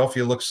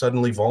 Philadelphia looks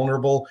suddenly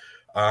vulnerable.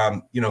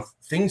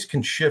 Things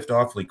can shift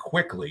awfully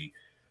quickly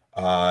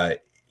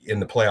in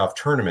the playoff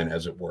tournament,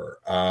 as it were.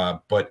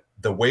 But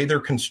the way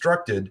they're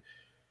constructed,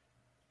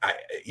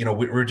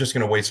 we're just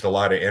going to waste a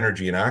lot of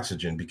energy and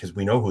oxygen because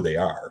we know who they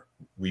are.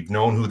 We've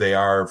known who they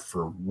are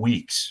for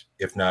weeks,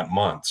 if not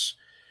months.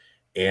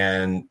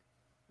 And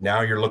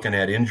now you're looking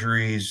at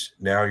injuries.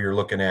 Now you're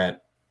looking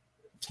at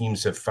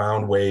teams have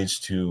found ways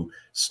to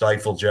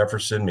stifle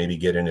Jefferson, maybe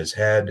get in his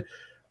head,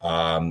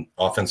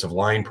 offensive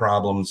line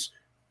problems.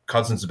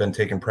 Cousins has been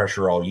taking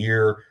pressure all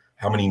year.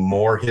 How many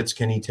more hits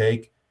can he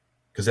take?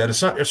 Because at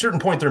a certain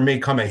point, there may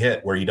come a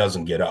hit where he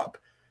doesn't get up.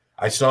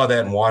 I saw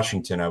that in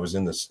Washington. I was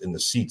in the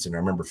seats, and I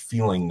remember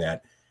feeling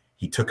that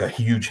he took a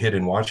huge hit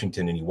in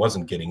Washington and he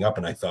wasn't getting up.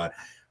 And I thought,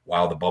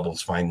 wow, the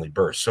bubble's finally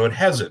burst. So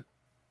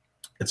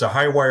it's a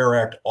high wire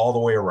act all the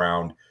way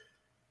around.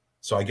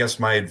 So I guess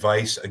my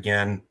advice,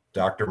 again,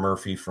 Dr.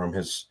 Murphy from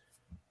his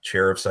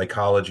chair of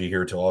psychology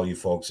here to all you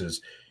folks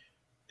is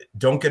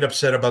don't get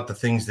upset about the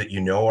things that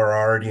you know are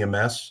already a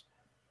mess.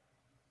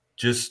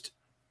 Just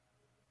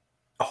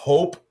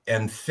hope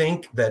and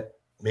think that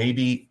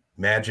maybe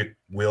magic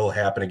will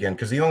happen again,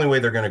 because the only way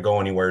they're going to go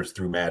anywhere is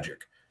through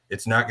magic.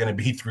 It's not going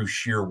to be through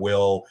sheer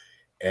will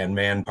and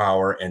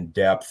manpower and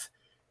depth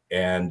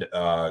and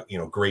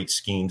great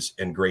schemes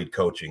and great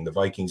coaching. The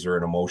Vikings are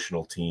an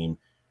emotional team.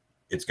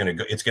 It's going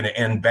to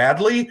end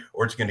badly,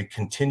 or it's going to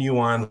continue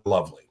on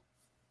lovely.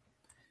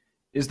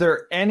 Is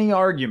there any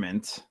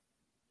argument,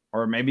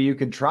 or maybe you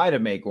could try to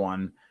make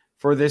one,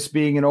 for this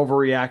being an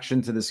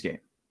overreaction to this game?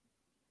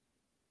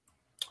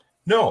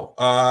 No,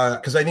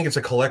 because I think it's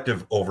a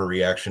collective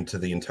overreaction to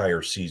the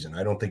entire season.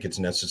 I don't think it's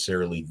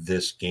necessarily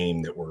this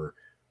game that we're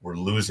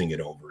losing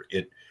it over.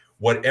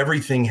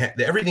 Everything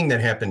that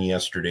happened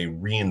yesterday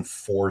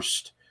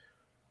reinforced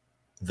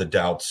the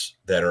doubts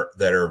that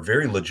are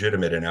very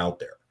legitimate and out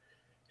there,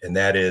 and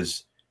that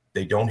is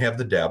they don't have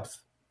the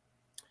depth,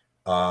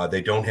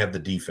 they don't have the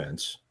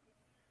defense.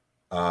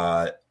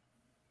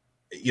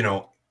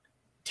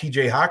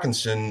 T.J.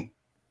 Hawkinson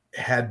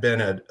had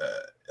been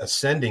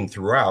ascending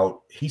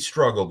throughout. He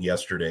struggled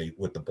yesterday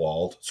with the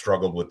ball,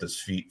 struggled with his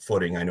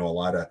footing. I know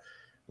a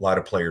lot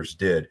of players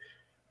did.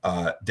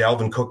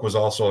 Dalvin Cook was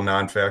also a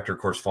non-factor, of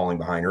course, falling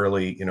behind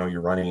early.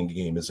 Your running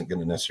game isn't going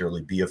to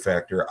necessarily be a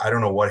factor. I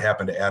don't know what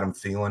happened to Adam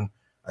Thielen.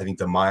 I think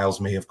the miles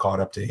may have caught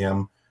up to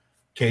him.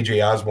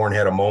 KJ Osborne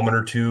had a moment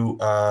or two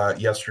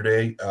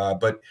yesterday,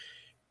 but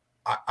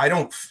I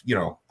don't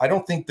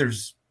think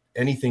there's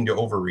anything to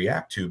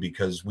overreact to,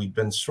 because we've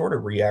been sort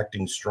of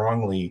reacting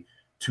strongly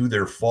to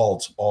their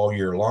faults all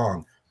year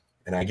long.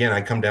 And again,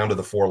 I come down to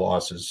the 4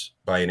 losses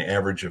by an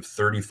average of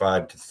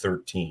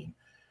 35-13.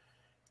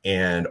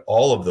 And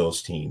all of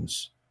those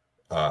teams,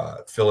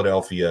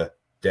 Philadelphia,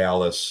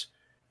 Dallas,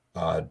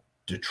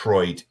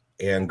 Detroit,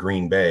 and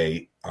Green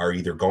Bay, are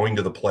either going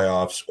to the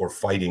playoffs or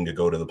fighting to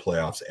go to the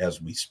playoffs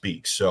as we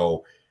speak.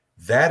 So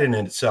that in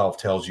itself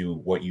tells you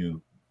what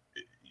you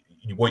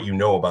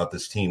know about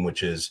this team,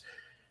 which is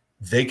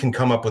they can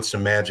come up with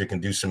some magic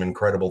and do some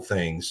incredible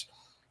things.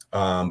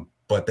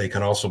 But they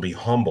can also be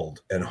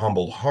humbled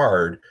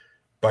hard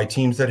by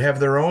teams that have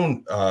their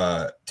own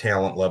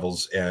talent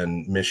levels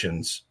and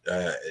missions.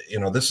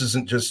 This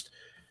isn't just,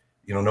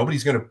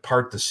 nobody's going to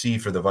part the sea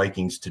for the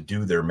Vikings to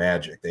do their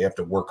magic. They have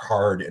to work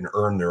hard and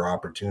earn their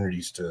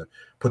opportunities to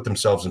put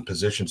themselves in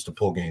positions to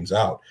pull games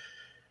out.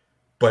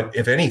 But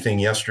if anything,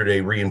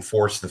 yesterday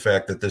reinforced the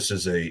fact that this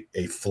is a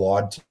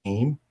flawed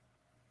team,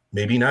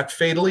 maybe not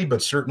fatally,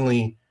 but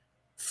certainly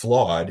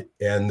flawed,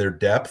 and their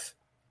depth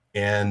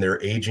and their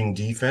aging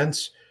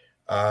defense,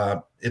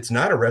 it's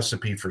not a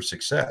recipe for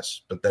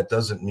success, but that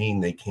doesn't mean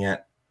they can't,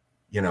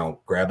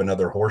 grab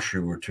another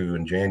horseshoe or two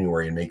in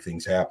January and make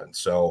things happen.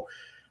 So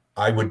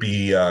I would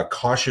be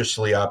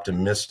cautiously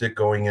optimistic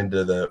going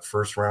into the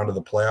first round of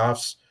the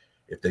playoffs.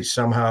 If they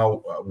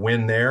somehow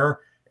win there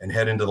and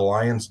head into the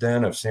Lions'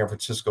 den of San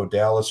Francisco,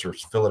 Dallas, or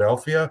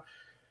Philadelphia,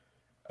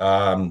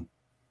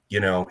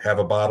 have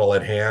a bottle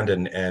at hand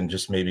and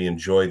just maybe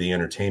enjoy the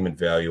entertainment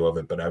value of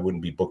it. But I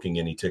wouldn't be booking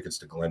any tickets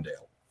to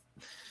Glendale.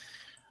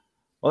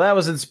 Well, that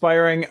was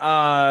inspiring.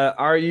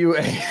 Are you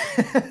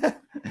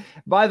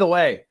by the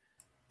way,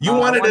 you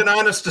wanted an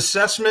honest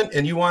assessment,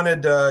 and you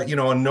wanted, a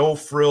no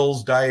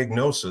frills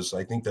diagnosis.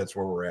 I think that's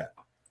where we're at.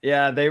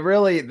 Yeah, they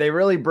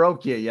really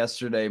broke you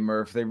yesterday,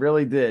 Murph. They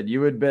really did.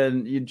 You'd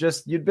been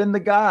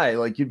the guy,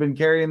 like you'd been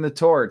carrying the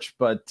torch,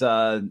 but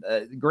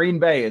Green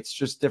Bay, it's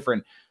just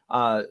different.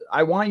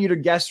 I want you to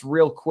guess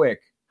real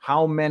quick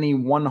how many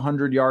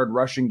 100-yard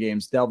rushing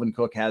games Dalvin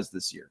Cook has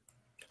this year.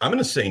 I'm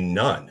going to say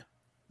none,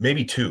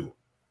 maybe 2.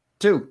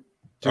 2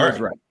 is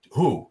right.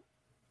 Who?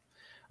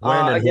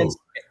 Against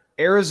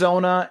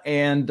Arizona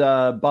and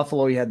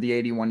Buffalo, he had the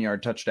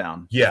 81-yard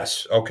touchdown.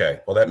 Yes. Okay.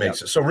 Well, that makes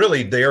sense. So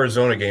really, the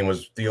Arizona game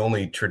was the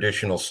only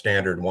traditional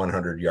standard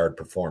 100-yard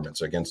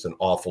performance against an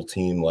awful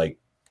team like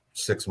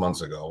 6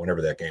 months ago,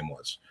 whenever that game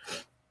was.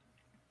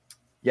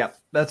 Yeah,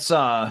 that's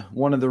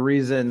one of the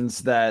reasons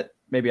that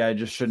maybe I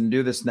just shouldn't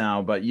do this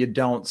now, but you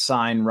don't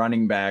sign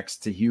running backs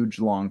to huge,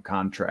 long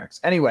contracts.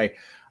 Anyway,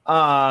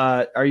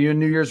 are you a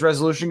New Year's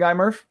resolution guy,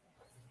 Murph?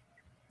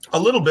 A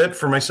little bit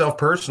for myself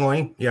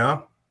personally,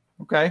 yeah.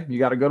 Okay, you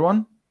got a good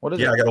one? What is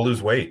it? Yeah, I got to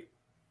lose weight.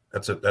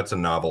 That's a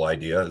novel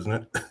idea, isn't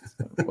it?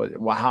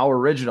 Well, how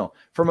original.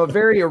 From a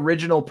very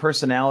original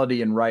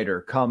personality and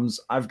writer comes,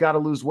 I've got to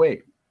lose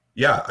weight.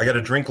 Yeah, I got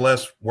to drink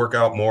less, work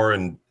out more,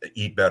 and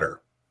eat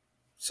better.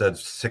 Said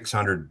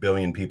 600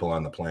 billion people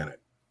on the planet.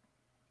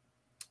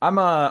 I'm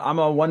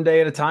a one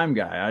day at a time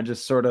guy. I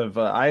just sort of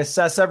I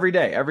assess every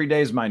day. Every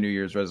day is my New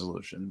Year's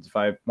resolution. If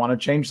I want to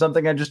change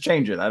something, I just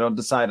change it. I don't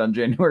decide on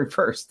January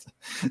 1st.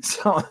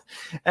 So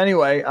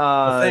anyway,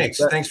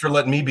 thanks for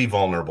letting me be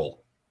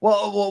vulnerable.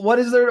 Well, what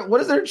is there?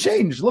 What is there to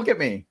change? Look at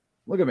me.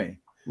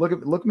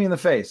 Look me in the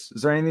face.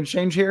 Is there anything to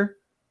change here?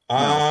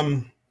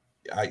 No.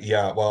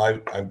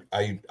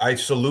 I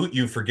salute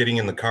you for getting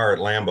in the car at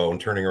Lambeau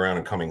and turning around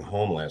and coming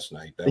home last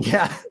night.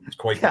 It's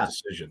quite the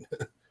decision.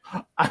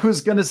 I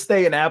was going to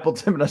stay in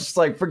Appleton, but I was just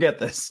like, forget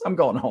this. I'm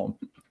going home.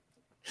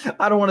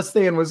 I don't want to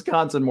stay in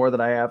Wisconsin more than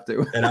I have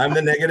to. And I'm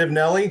the negative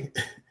Nelly.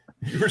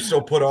 You were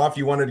so put off.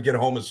 You wanted to get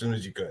home as soon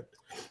as you could.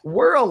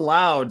 We're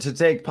allowed to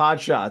take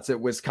pot shots at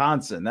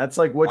Wisconsin. That's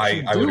like what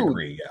you do. I would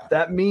agree. Yeah.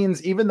 That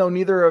means even though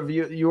neither of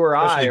you or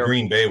Especially I are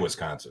Green Bay,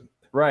 Wisconsin.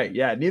 Right.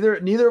 Yeah.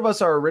 Neither of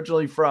us are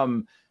originally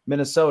from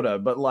Minnesota,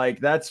 but like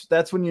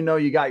that's when you know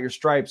you got your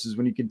stripes is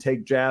when you can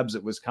take jabs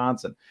at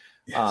Wisconsin.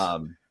 Yes.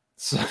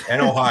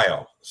 And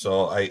Ohio.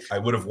 So I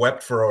would have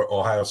wept for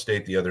Ohio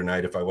State the other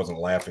night if I wasn't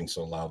laughing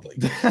so loudly.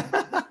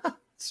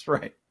 That's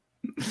right.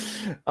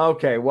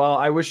 Okay. Well,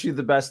 I wish you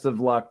the best of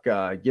luck.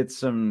 Get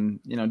some,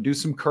 do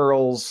some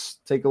curls,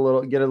 get a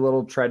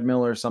little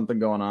treadmill or something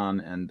going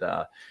on. And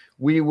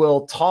we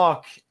will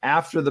talk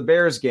after the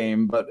Bears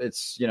game, but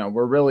it's,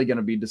 we're really going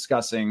to be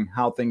discussing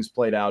how things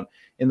played out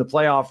in the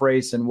playoff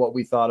race and what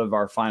we thought of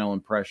our final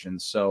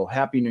impressions. So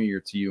happy New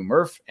Year to you,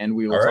 Murph, and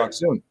we will talk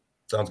soon.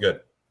 Sounds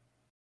good.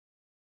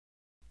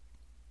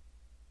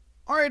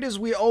 All right, as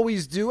we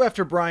always do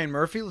after Brian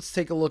Murphy, let's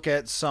take a look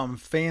at some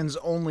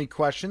fans-only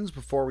questions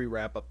before we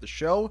wrap up the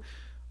show.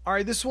 All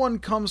right, this one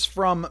comes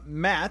from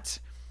Matt.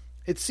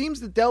 It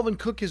seems that Dalvin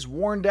Cook is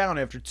worn down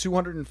after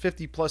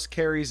 250-plus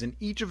carries in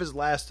each of his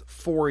last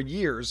 4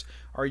 years.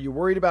 Are you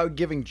worried about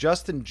giving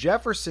Justin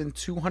Jefferson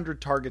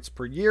 200 targets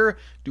per year?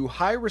 Do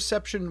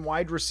high-reception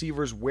wide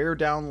receivers wear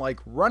down like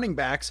running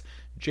backs?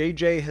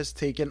 JJ has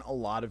taken a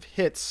lot of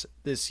hits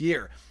this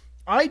year.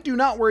 I do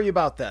not worry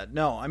about that.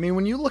 No, I mean,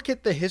 when you look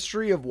at the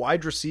history of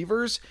wide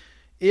receivers,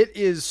 it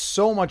is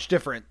so much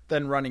different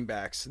than running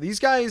backs. These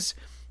guys,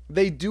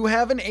 they do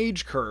have an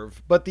age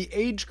curve, but the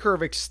age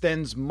curve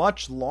extends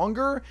much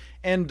longer.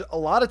 And a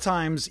lot of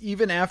times,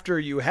 even after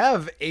you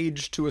have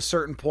aged to a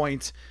certain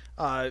point,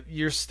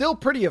 you're still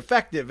pretty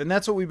effective. And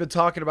that's what we've been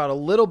talking about a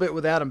little bit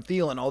with Adam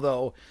Thielen,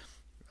 although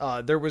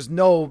there was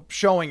no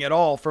showing at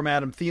all from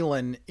Adam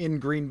Thielen in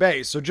Green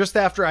Bay. So just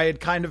after I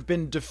had kind of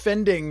been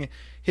defending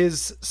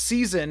his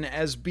season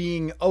as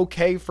being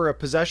okay for a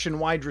possession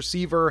wide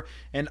receiver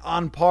and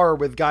on par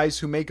with guys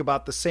who make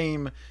about the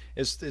same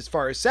as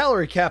far as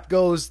salary cap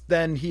goes,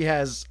 then he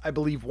has, I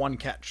believe, 1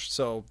 catch.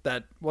 So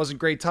that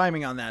wasn't great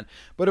timing on that.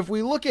 But if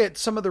we look at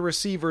some of the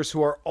receivers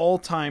who are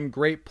all-time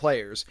great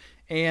players,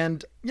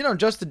 and,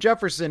 Justin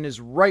Jefferson is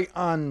right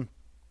on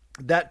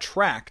that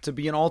track to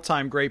be an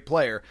all-time great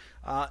player.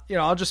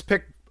 I'll just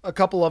pick a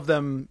couple of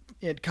them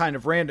at kind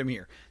of random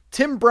here.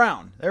 Tim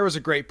Brown, there was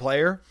a great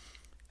player.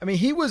 I mean,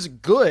 he was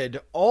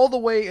good all the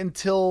way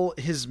until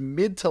his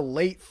mid to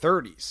late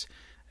 30s.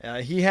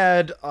 He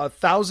had a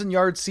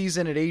 1,000-yard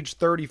season at age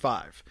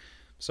 35.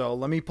 So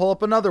let me pull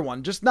up another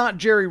one. Just not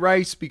Jerry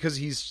Rice because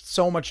he's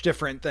so much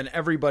different than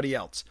everybody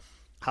else.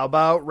 How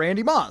about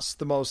Randy Moss,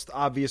 the most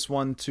obvious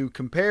one to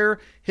compare?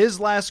 His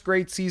last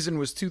great season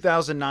was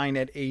 2009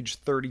 at age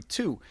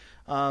 32.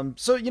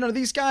 So,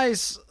 these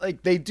guys,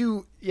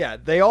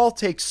 they all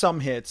take some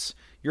hits.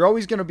 You're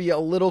always going to be a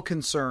little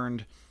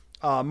concerned.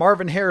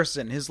 Marvin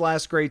Harrison, his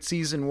last great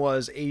season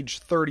was age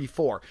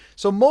 34.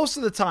 So most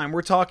of the time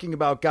we're talking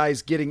about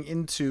guys getting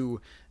into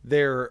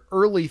their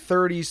early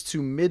 30s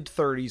to mid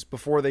 30s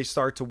before they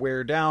start to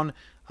wear down.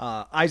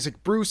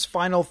 Isaac Bruce,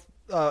 final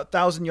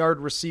 1,000-yard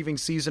receiving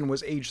season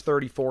was age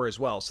 34 as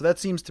well. So that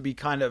seems to be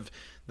kind of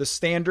the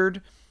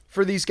standard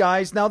for these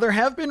guys. Now, there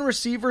have been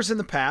receivers in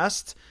the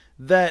past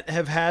that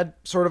have had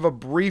sort of a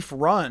brief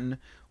run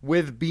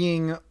with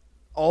being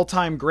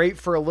all-time great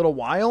for a little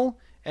while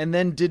and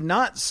then did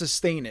not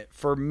sustain it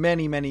for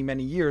many, many,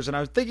 many years. And I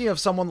was thinking of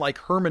someone like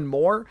Herman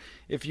Moore.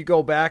 If you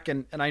go back,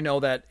 and I know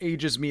that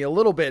ages me a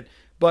little bit,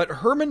 but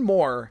Herman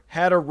Moore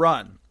had a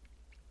run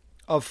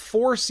of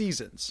 4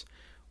 seasons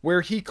where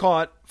he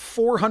caught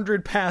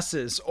 400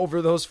 passes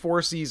over those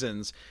 4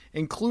 seasons,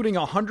 including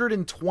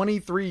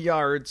 123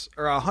 yards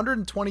or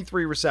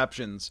 123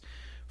 receptions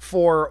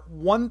for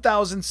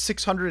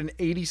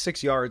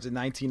 1,686 yards in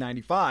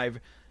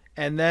 1995,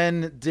 and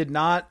then did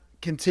not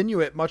continue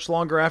it much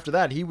longer after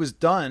that. He was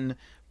done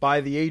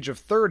by the age of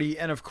 30.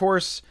 And of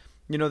course,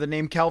 the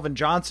name Calvin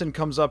Johnson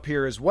comes up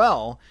here as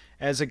well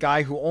as a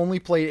guy who only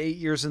played 8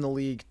 years in the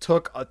league,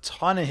 took a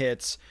ton of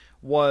hits,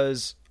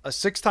 was a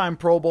 6-time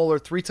Pro Bowler,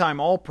 3-time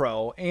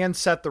All-Pro, and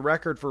set the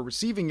record for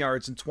receiving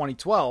yards in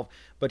 2012,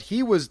 but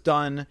he was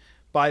done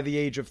by the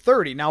age of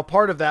 30. Now,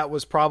 part of that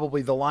was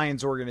probably the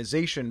Lions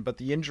organization, but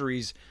the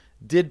injuries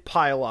did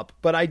pile up.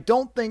 But I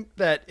don't think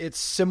that it's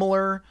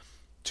similar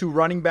to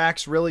running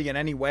backs really in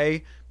any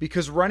way,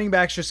 because running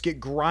backs just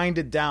get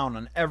grinded down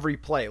on every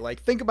play.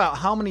 Like, think about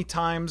how many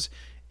times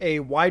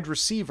a wide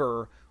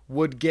receiver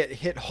would get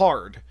hit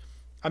hard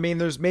I mean,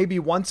 there's maybe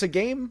once a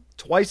game,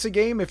 twice a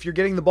game if you're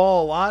getting the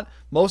ball a lot.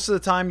 Most of the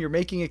time you're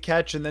making a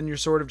catch and then you're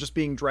sort of just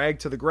being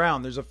dragged to the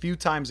ground. There's a few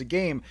times a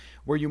game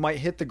where you might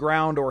hit the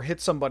ground or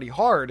hit somebody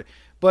hard.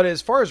 But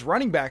as far as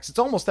running backs, it's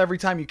almost every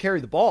time you carry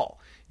the ball.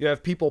 You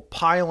have people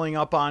piling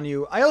up on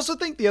you. I also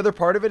think the other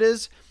part of it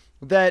is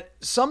that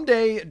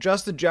someday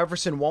Justin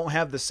Jefferson won't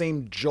have the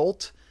same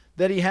jolt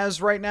that he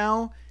has right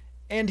now,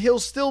 and he'll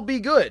still be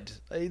good.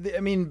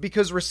 I mean,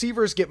 because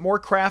receivers get more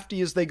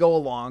crafty as they go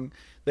along.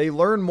 They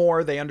learn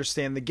more. They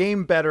understand the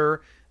game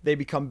better. They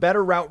become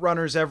better route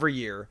runners every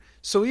year.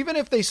 So even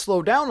if they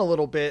slow down a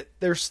little bit,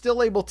 they're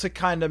still able to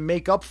kind of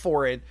make up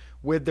for it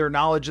with their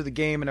knowledge of the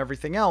game and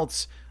everything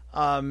else,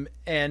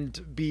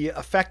 and be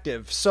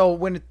effective. So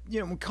when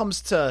it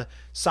comes to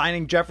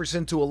signing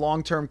Jefferson to a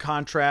long-term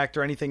contract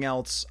or anything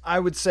else, I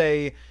would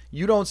say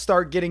you don't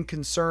start getting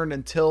concerned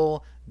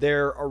until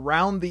they're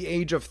around the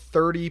age of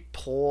 30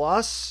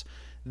 plus.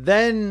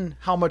 Then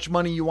how much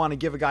money you want to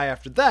give a guy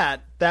after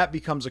that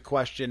becomes a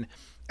question.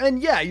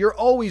 And yeah, you're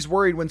always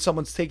worried when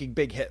someone's taking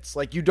big hits.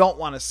 Like, you don't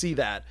want to see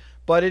that,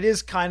 but it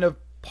is kind of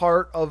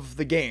part of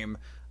the game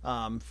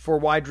for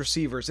wide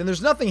receivers. And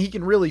there's nothing he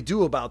can really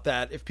do about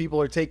that if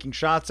people are taking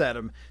shots at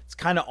him. It's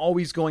kind of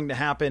always going to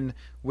happen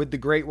with the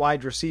great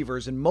wide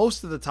receivers. And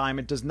most of the time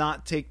it does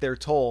not take their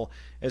toll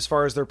as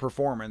far as their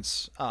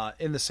performance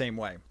in the same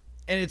way.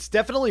 And it's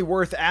definitely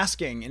worth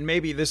asking, and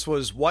maybe this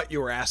was what you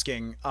were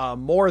asking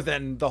more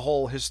than the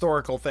whole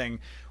historical thing,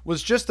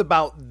 was just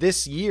about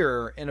this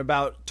year and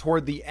about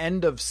toward the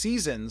end of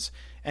seasons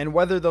and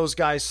whether those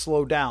guys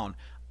slow down.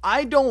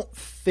 I don't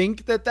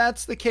think that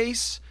that's the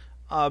case,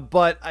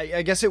 but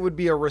I guess it would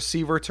be a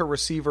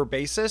receiver-to-receiver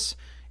basis.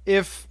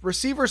 If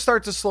receivers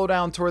start to slow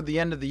down toward the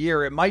end of the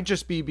year, it might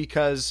just be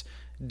because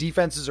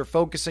defenses are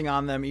focusing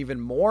on them even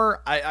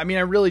more. I mean,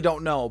 I really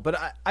don't know, but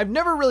I've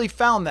never really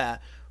found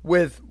that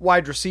with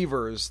wide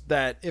receivers,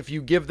 that if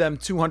you give them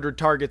 200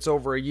 targets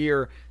over a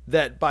year,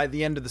 that by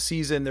the end of the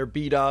season they're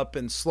beat up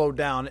and slowed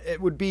down. It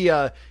would be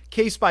a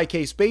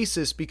case-by-case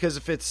basis, because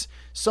if it's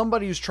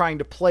somebody who's trying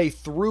to play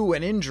through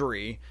an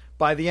injury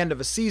by the end of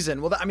a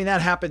season, well, I mean,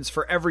 that happens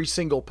for every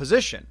single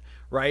position,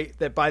 right?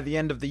 That by the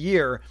end of the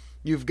year,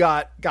 you've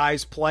got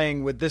guys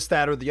playing with this,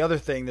 that, or the other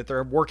thing that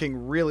they're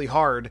working really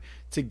hard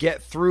to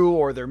get through,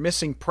 or they're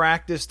missing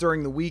practice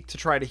during the week to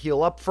try to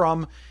heal up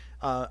from.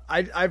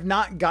 I've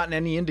not gotten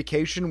any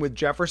indication with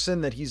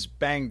Jefferson that he's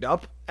banged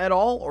up at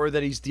all or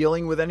that he's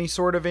dealing with any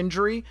sort of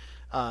injury.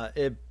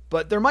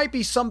 But there might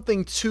be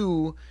something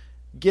to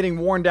getting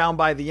worn down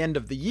by the end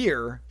of the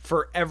year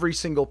for every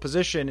single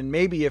position, and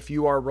maybe if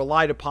you are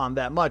relied upon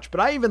that much.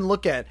 But I even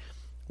look at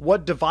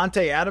what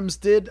Davante Adams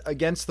did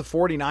against the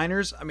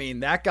 49ers. I mean,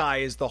 that guy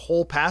is the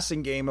whole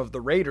passing game of the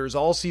Raiders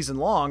all season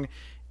long,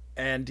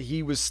 and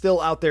he was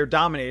still out there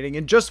dominating.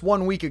 And just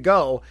 1 week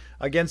ago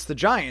against the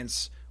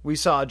Giants, we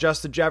saw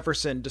Justin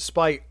Jefferson,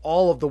 despite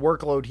all of the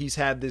workload he's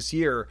had this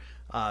year,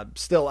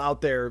 still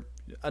out there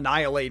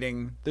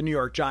annihilating the New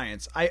York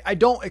Giants. I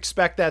don't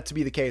expect that to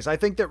be the case. I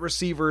think that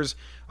receivers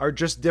are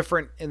just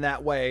different in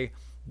that way,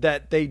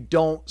 that they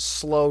don't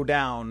slow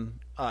down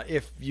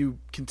if you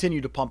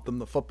continue to pump them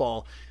the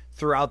football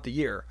throughout the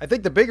year. I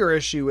think the bigger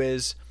issue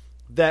is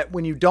that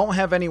when you don't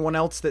have anyone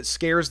else that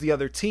scares the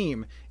other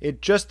team, it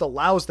just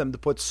allows them to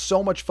put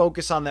so much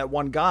focus on that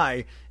one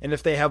guy. And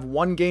if they have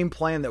one game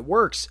plan that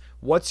works,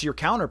 what's your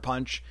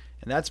counterpunch?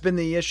 And that's been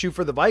the issue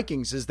for the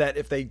Vikings, is that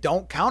if they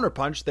don't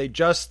counterpunch, they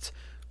just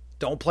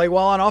don't play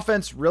well on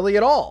offense really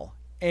at all.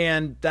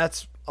 And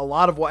that's a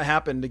lot of what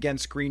happened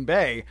against Green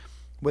Bay.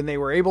 When they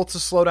were able to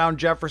slow down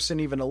Jefferson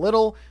even a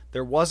little,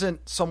 there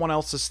wasn't someone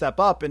else to step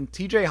up. And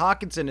TJ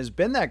Hockenson has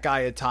been that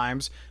guy at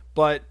times,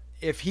 but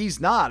if he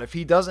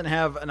doesn't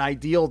have an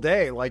ideal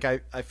day, like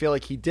I feel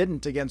like he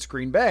didn't against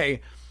Green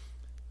Bay,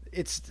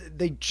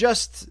 they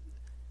just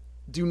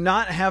do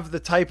not have the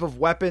type of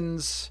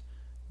weapons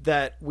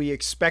that we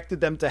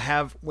expected them to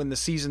have when the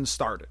season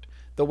started.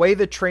 The way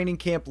the training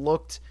camp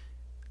looked,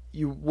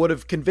 you would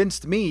have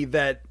convinced me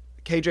that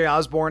KJ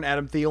Osborne,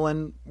 Adam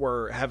Thielen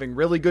were having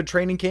really good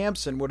training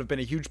camps and would have been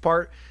a huge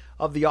part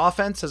of the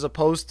offense, as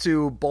opposed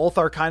to both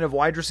our kind of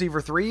wide receiver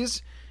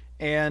threes.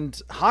 And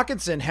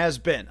Hockenson has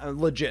been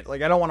legit.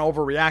 Like, I don't want to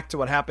overreact to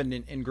what happened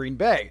in Green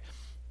Bay,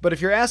 but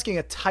if you're asking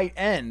a tight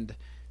end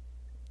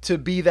to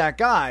be that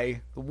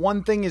guy, the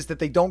one thing is that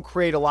they don't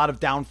create a lot of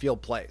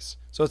downfield plays.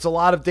 So it's a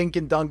lot of dink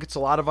and dunk. It's a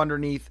lot of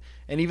underneath.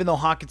 And even though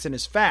Hockenson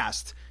is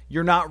fast,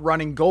 you're not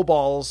running go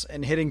balls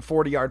and hitting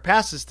 40-yard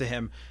passes to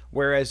him,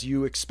 whereas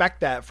you expect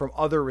that from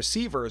other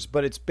receivers.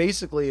 But it's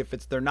basically,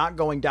 they're not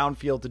going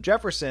downfield to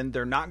Jefferson,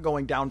 they're not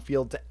going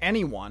downfield to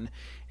anyone.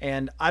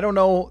 And I don't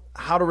know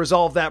how to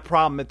resolve that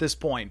problem at this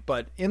point,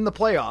 but in the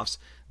playoffs,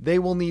 they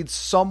will need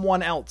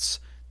someone else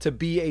to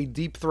be a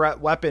deep threat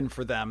weapon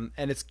for them.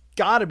 And it's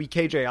got to be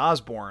KJ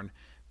Osborne,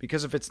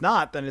 because if it's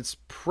not, then it's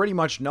pretty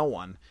much no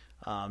one.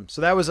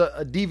 So that was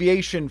a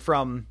deviation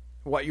from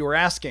what you were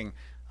asking.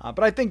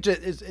 But I think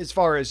as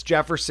far as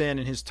Jefferson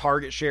and his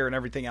target share and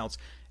everything else,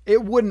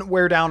 it wouldn't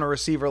wear down a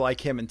receiver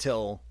like him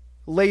until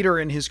later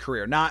in his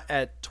career, not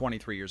at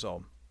 23 years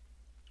old.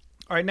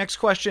 All right, next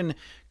question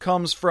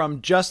comes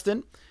from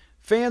Justin.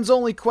 Fans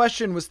only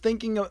question was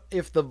thinking of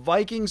if the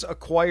Vikings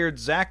acquired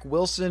Zach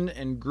Wilson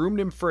and groomed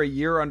him for a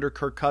year under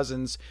Kirk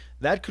Cousins,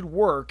 that could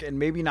work and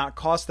maybe not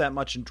cost that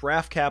much in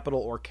draft capital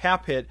or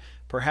cap hit,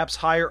 perhaps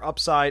higher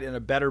upside and a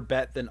better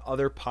bet than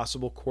other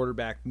possible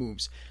quarterback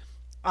moves.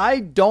 I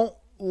don't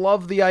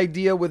love the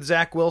idea with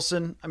Zach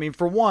Wilson. I mean,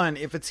 for one,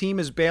 if a team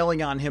is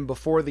bailing on him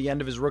before the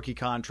end of his rookie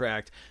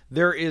contract,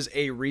 there is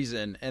a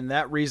reason, and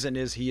that reason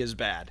is he is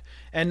bad.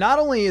 And not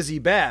only is he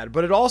bad,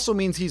 but it also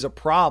means he's a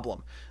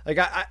problem. Like,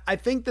 I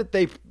think that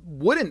they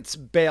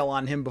wouldn't bail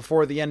on him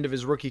before the end of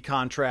his rookie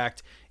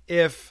contract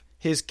if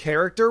his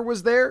character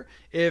was there,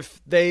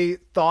 if they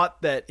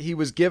thought that he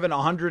was given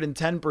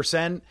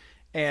 110%,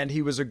 and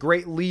he was a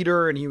great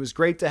leader and he was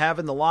great to have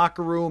in the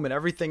locker room and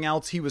everything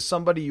else. He was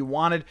somebody you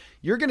wanted.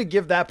 You're going to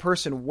give that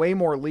person way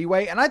more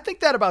leeway. And I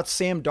think that about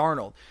Sam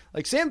Darnold.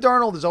 Like, Sam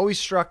Darnold has always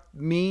struck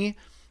me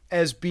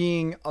as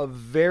being a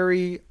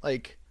very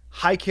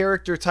high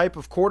character type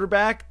of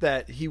quarterback,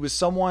 that he was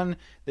someone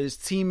that his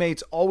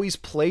teammates always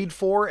played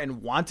for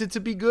and wanted to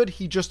be good.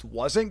 He just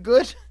wasn't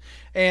good.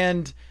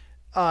 And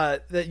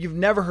that you've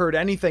never heard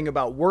anything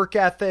about work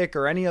ethic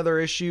or any other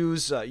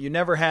issues. You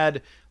never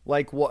had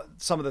what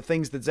some of the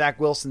things that Zach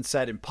Wilson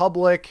said in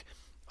public.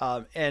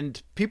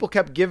 And people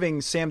kept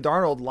giving Sam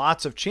Darnold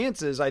lots of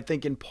chances, I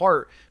think in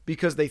part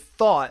because they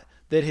thought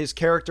that his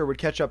character would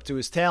catch up to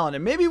his talent.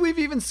 And maybe we've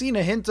even seen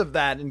a hint of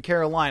that in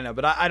Carolina,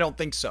 but I don't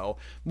think so.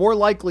 More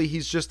likely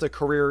he's just a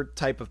career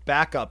type of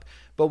backup.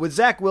 But with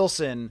Zach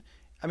Wilson,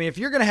 I mean, if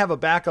you're going to have a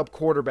backup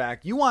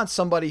quarterback, you want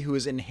somebody who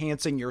is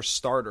enhancing your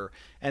starter.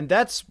 And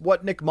that's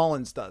what Nick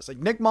Mullins does. Like,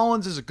 Nick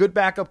Mullins is a good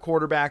backup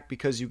quarterback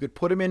because you could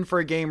put him in for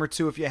a game or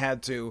two if you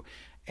had to,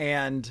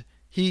 and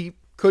he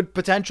could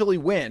potentially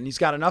win. He's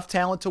got enough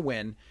talent to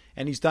win,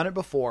 and he's done it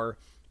before,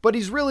 but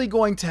he's really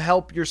going to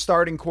help your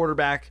starting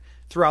quarterback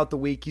throughout the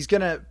week. He's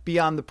going to be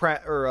on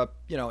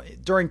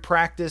during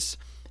practice,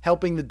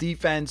 helping the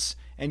defense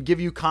and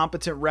give you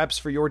competent reps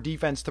for your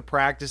defense to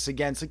practice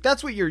against. Like,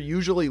 that's what you're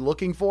usually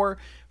looking for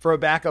a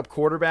backup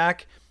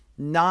quarterback,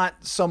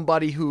 not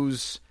somebody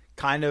who's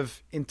kind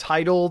of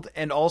entitled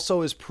and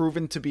also is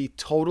proven to be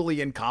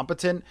totally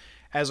incompetent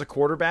as a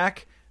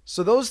quarterback.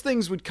 So those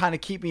things would kind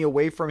of keep me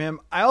away from him.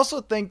 I also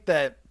think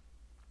that,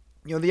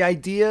 the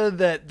idea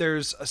that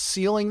there's a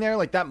ceiling there,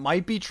 like, that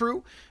might be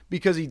true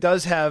because he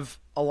does have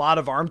a lot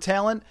of arm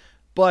talent.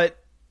 But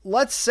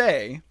let's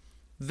say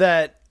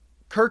that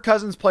Kirk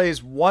Cousins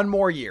plays one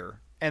more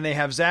year and they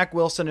have Zach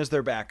Wilson as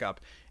their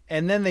backup,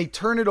 and then they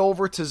turn it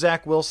over to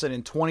Zach Wilson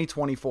in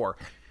 2024.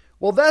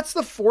 Well, that's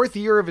the fourth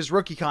year of his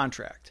rookie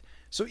contract.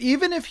 So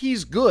even if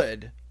he's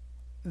good,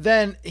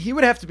 then he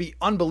would have to be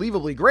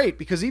unbelievably great,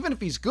 because even if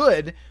he's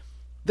good,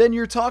 then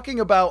you're talking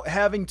about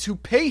having to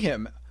pay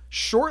him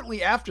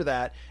shortly after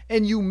that,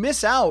 and you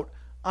miss out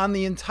on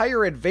the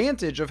entire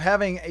advantage of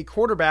having a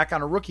quarterback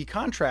on a rookie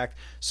contract.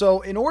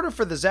 So in order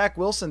for the Zach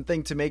Wilson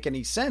thing to make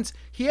any sense,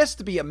 he has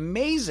to be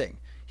amazing.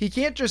 He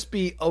can't just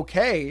be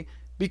okay,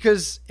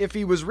 because if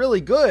he was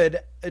really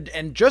good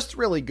and just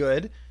really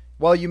good,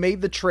 well, you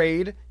made the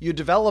trade, you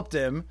developed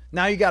him,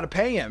 now you got to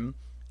pay him,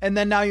 and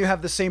then now you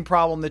have the same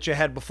problem that you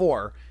had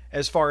before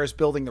as far as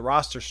building the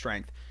roster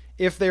strength.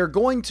 If they're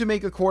going to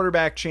make a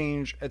quarterback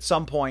change at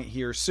some point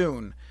here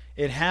soon,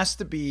 it has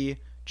to be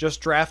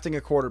just drafting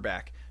a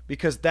quarterback,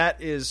 because that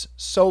is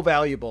so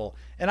valuable.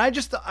 And I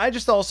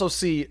just also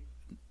see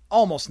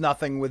almost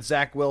nothing with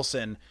Zach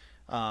Wilson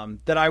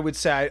that I would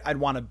say I'd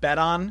want to bet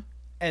on.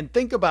 And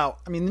think about,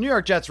 I mean, the New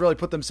York Jets really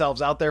put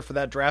themselves out there for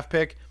that draft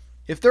pick.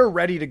 If they're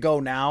ready to go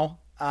now,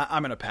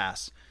 I'm going to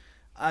pass.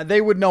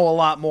 They would know a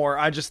lot more.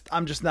 I'm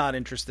just not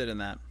interested in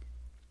that.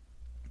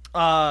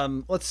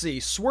 Let's see.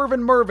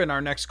 Swervin' Mervin,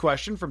 our next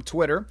question from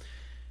Twitter.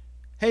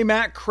 Hey,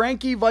 Matt,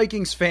 cranky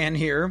Vikings fan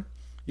here.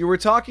 You were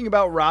talking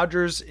about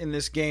Rodgers in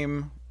this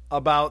game,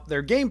 about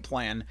their game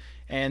plan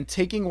and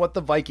taking what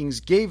the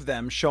Vikings gave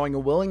them, showing a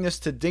willingness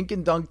to dink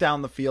and dunk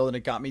down the field. And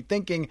it got me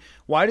thinking,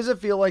 why does it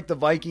feel like the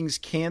Vikings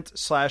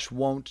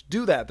can't/won't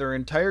do that? Their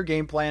entire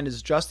game plan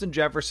is Justin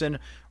Jefferson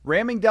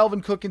ramming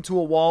Dalvin Cook into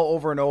a wall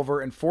over and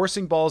over and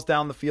forcing balls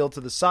down the field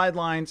to the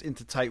sidelines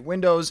into tight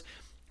windows.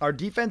 Our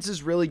defense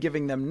is really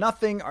giving them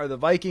nothing. Are the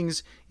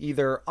Vikings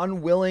either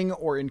unwilling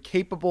or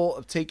incapable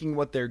of taking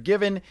what they're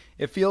given?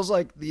 It feels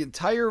like the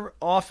entire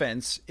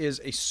offense is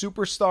a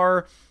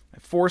superstar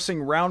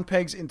forcing round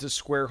pegs into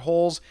square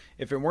holes.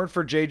 If it weren't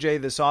for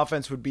JJ, this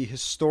offense would be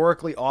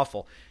historically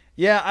awful.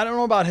 Yeah, I don't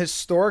know about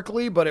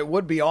historically, but it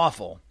would be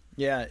awful.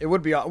 Yeah, it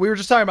would be. We were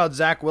just talking about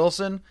Zach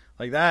Wilson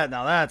like that.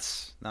 Now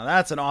that's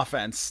an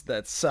offense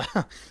that's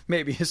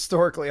maybe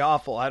historically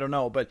awful. I don't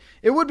know, but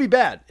it would be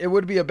bad. It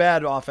would be a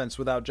bad offense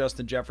without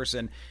Justin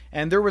Jefferson.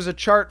 And there was a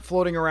chart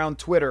floating around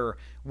Twitter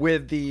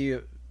with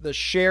the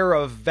share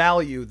of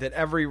value that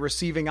every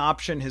receiving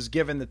option has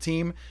given the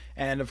team.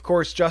 And of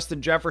course,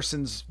 Justin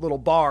Jefferson's little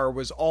bar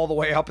was all the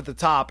way up at the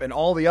top, and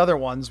all the other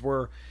ones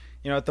were,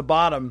 at the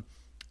bottom.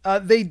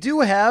 They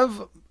do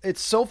have,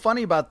 it's so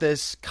funny about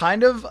this,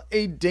 kind of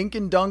a dink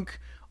and dunk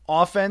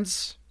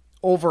offense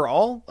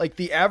overall. Like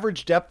the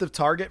average depth of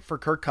target for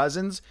Kirk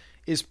Cousins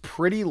is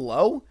pretty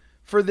low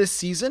for this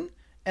season.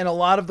 And a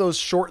lot of those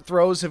short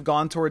throws have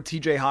gone toward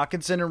TJ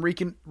Hawkinson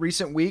in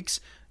recent weeks.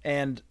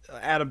 And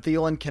Adam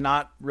Thielen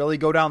cannot really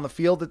go down the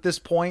field at this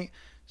point.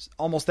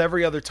 Almost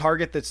every other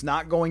target that's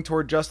not going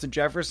toward Justin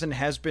Jefferson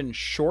has been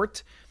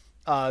short.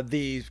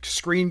 The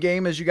screen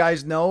game, as you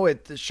guys know,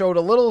 it showed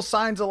a little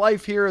signs of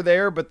life here or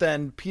there, but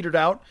then petered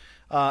out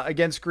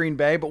against Green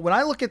Bay. But when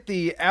I look at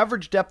the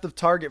average depth of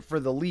target for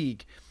the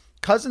league,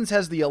 Cousins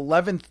has the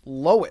 11th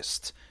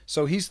lowest.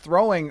 So he's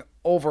throwing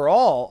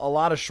overall a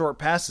lot of short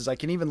passes. I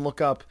can even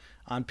look up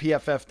on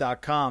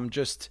PFF.com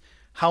just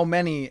how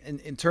many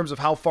in terms of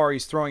how far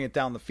he's throwing it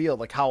down the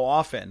field, like how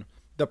often,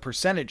 the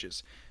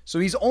percentages. So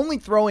he's only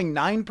throwing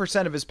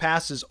 9% of his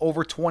passes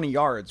over 20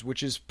 yards,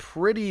 which is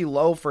pretty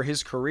low for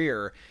his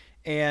career,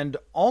 and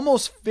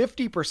almost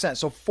 50%,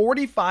 so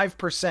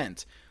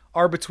 45%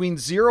 are between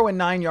 0 and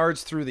 9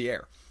 yards through the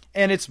air.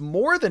 And it's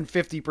more than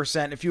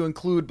 50% if you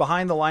include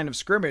behind the line of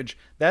scrimmage.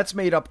 That's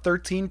made up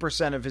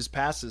 13% of his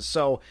passes.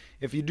 So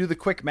if you do the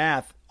quick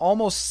math,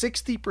 almost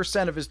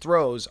 60% of his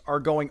throws are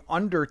going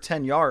under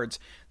 10 yards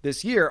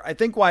this year. I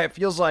think why it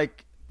feels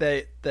like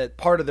that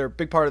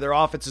big part of their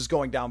offense is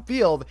going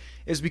downfield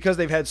is because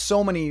they've had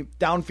so many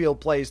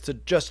downfield plays to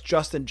just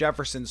Justin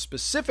Jefferson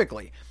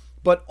specifically,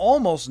 but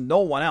almost no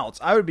one else.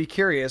 I would be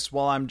curious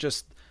while I'm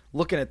just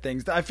looking at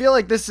things. I feel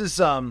like this is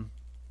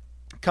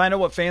kind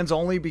of what fans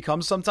only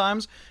becomes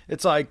sometimes.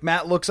 It's like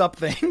Matt looks up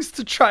things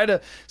to try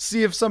to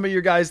see if some of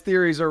your guys'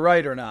 theories are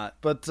right or not.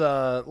 But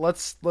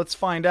let's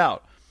find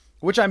out,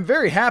 which I'm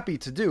very happy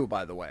to do,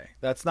 by the way.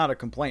 That's not a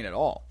complaint at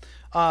all.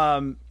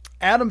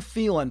 Adam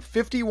Thielen,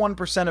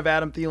 51% of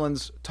Adam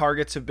Thielen's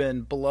targets have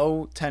been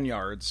below 10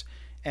 yards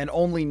and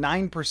only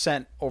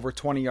 9% over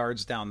 20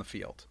 yards down the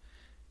field.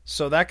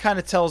 So that kind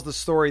of tells the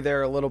story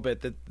there a little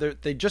bit,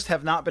 that they just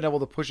have not been able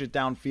to push it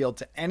downfield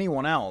to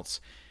anyone else.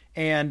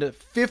 And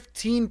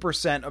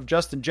 15% of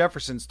Justin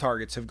Jefferson's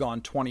targets have gone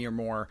 20 or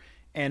more,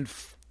 and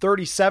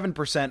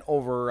 37%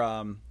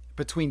 over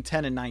between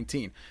 10 and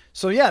 19.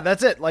 So yeah,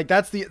 that's it. Like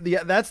that's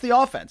the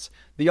offense.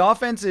 The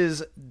offense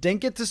is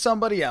dink it to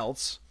somebody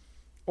else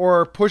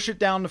or push it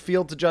down the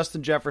field to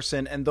Justin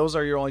Jefferson, and those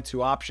are your only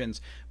two options.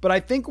 But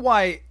I think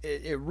why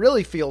it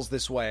really feels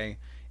this way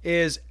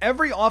is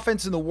every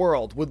offense in the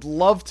world would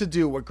love to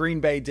do what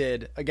Green Bay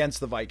did against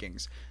the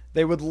Vikings.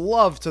 They would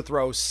love to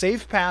throw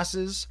safe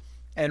passes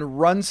and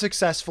run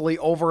successfully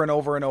over and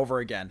over and over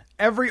again.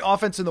 Every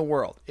offense in the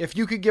world, if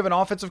you could give an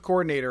offensive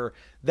coordinator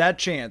that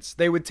chance,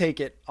 they would take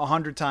it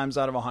 100 times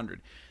out of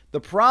 100.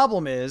 The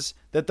problem is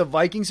that the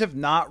Vikings have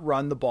not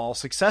run the ball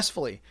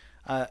successfully.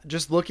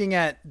 Just looking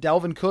at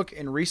Dalvin Cook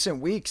in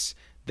recent weeks,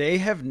 they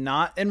have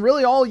not, and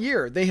really all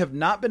year, they have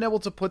not been able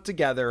to put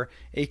together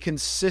a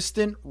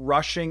consistent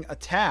rushing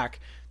attack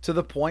to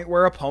the point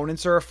where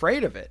opponents are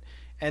afraid of it.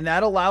 And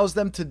that allows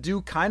them to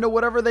do kind of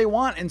whatever they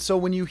want. And so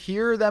when you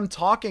hear them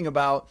talking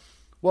about,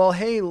 well,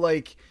 hey,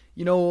 like,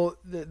 you know,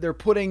 they're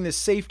putting this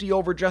safety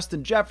over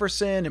Justin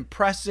Jefferson and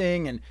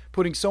pressing and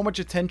putting so much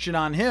attention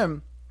on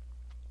him.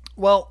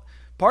 Well,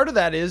 part of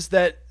that is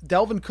that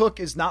Dalvin Cook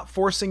is not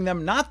forcing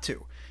them not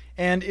to.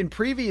 And in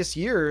previous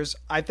years,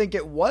 I think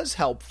it was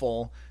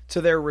helpful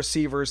to their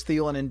receivers,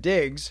 Thielen and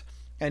Diggs,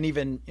 and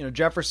even, you know,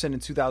 Jefferson in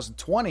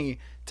 2020,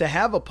 to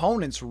have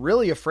opponents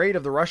really afraid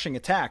of the rushing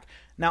attack.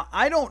 Now,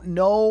 I don't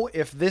know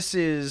if this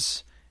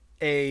is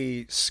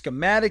a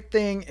schematic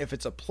thing, if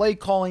it's a play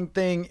calling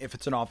thing, if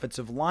it's an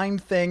offensive line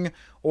thing,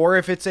 or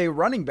if it's a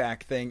running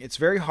back thing. It's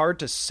very hard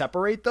to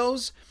separate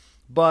those,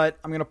 but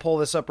I'm going to pull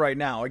this up right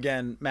now.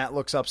 Again, Matt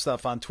looks up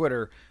stuff on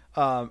Twitter,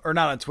 or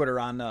not on Twitter,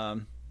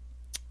 on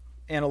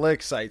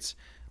analytics sites.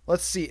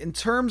 Let's see. In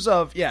terms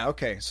of,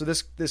 so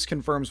this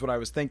confirms what I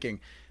was thinking.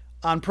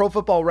 On Pro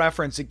Football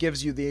Reference, it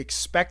gives you the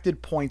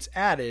expected points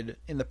added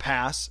in the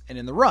pass and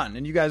in the run.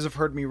 And you guys have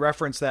heard me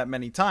reference that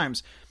many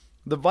times.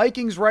 The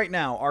Vikings right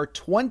now are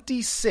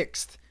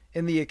 26th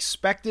in the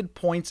expected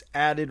points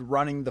added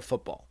running the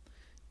football.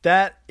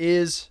 That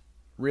is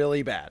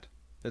really bad.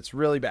 That's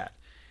really bad.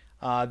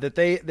 That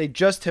they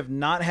just have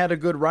not had a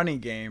good running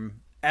game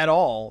at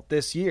all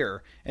this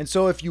year. And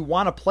so if you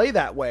want to play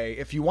that way,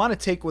 if you want to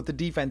take what the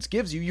defense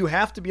gives you, you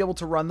have to be able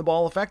to run the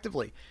ball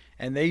effectively.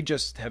 And they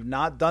just have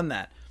not done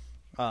that.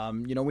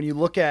 When you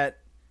look at,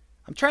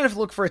 I'm trying to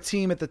look for a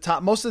team at the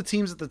top. Most of the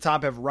teams at the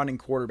top have running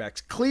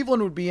quarterbacks.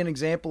 Cleveland would be an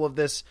example of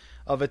this,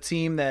 of a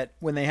team that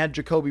when they had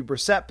Jacoby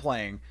Brissett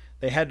playing,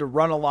 they had to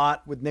run a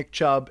lot with Nick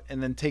Chubb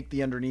and then take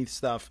the underneath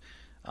stuff.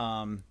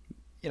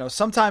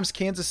 Sometimes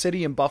Kansas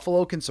City and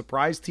Buffalo can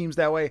surprise teams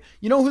that way.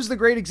 You know who's the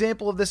great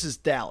example of this is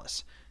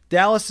Dallas.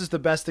 Dallas is the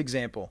best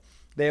example.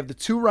 They have the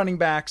two running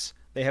backs.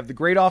 They have the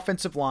great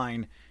offensive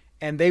line.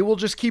 And they will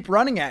just keep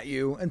running at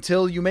you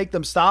until you make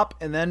them stop.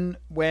 And then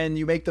when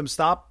you make them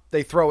stop,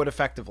 they throw it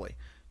effectively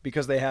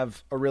because they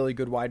have a really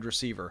good wide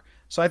receiver.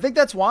 So I think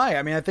that's why.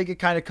 I mean, I think it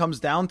kind of comes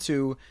down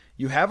to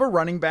you have a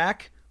running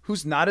back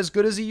who's not as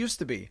good as he used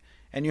to be.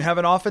 and you have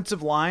an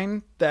offensive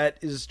line that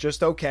is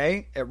just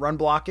okay at run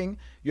blocking.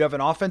 You have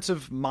an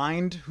offensive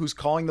mind who's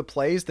calling the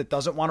plays that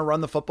doesn't want to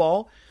run the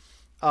football.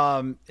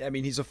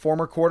 He's a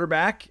former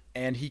quarterback,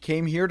 and he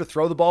came here to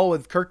throw the ball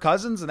with Kirk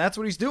Cousins, and that's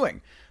what he's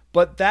doing.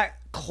 But that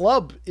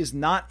club is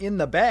not in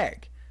the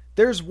bag.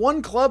 There's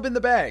one club in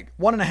the bag,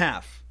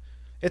 1.5.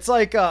 It's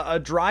like a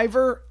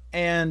driver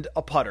and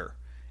a putter.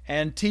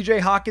 And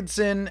TJ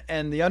Hawkinson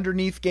and the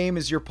underneath game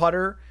is your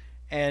putter,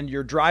 and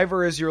your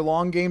driver is your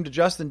long game to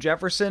Justin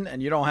Jefferson,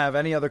 and you don't have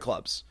any other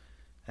clubs.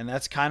 And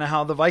that's kind of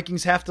how the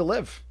Vikings have to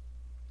live.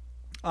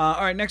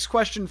 All right, next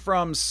question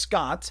from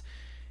Scott.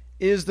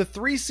 Is the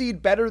 3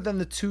 seed better than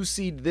the 2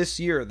 seed this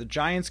year? The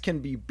Giants can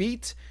be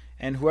beat,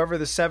 and whoever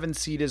the 7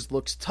 seed is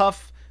looks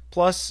tough.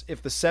 Plus,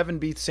 if the 7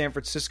 beats San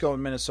Francisco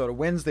and Minnesota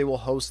wins, they will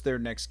host their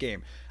next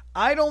game.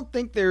 I don't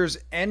think there's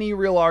any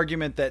real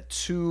argument that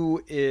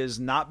 2 is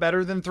not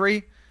better than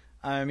 3.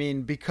 I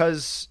mean,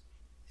 because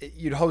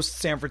you'd host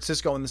San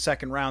Francisco in the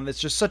second round, that's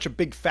just such a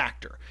big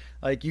factor.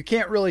 Like, you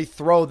can't really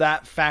throw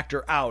that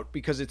factor out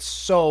because it's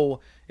so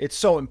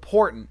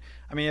important.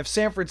 I mean, if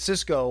San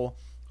Francisco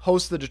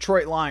hosts the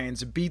Detroit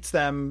Lions, beats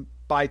them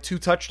by 2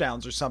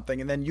 touchdowns or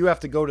something, and then you have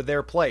to go to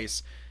their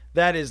place,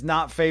 that is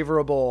not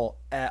favorable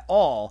at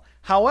all.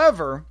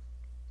 However,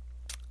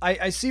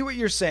 I see what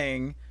you're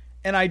saying,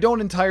 and I don't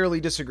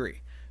entirely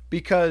disagree,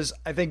 because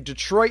I think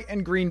Detroit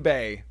and Green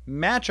Bay,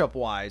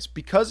 matchup-wise,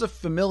 because of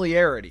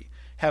familiarity,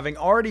 having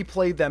already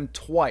played them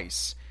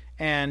twice,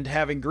 and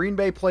having Green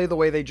Bay play the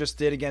way they just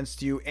did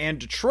against you, and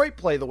Detroit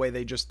play the way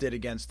they just did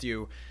against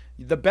you,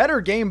 the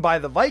better game by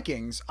the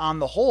Vikings on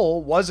the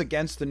whole was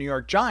against the New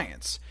York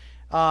Giants.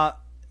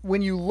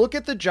 When you look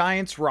at the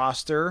Giants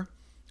roster,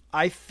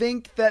 I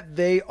think that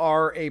they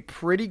are a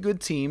pretty good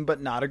team,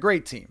 but not a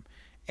great team.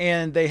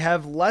 And they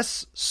have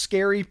less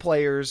scary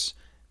players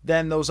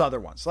than those other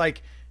ones.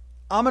 Like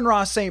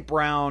Amon-Ra St.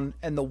 Brown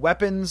and the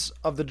weapons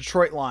of the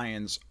Detroit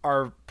Lions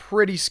are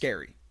pretty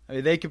scary. I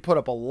mean, they can put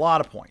up a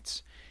lot of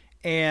points.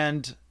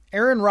 And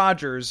Aaron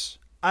Rodgers,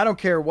 I don't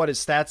care what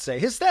his stats say.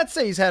 His stats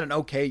say he's had an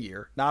okay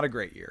year, not a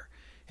great year.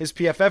 His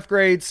PFF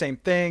grade, same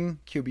thing.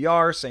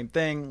 QBR, same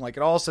thing. Like,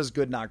 it all says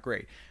good, not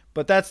great.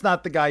 But that's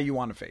not the guy you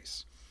want to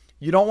face.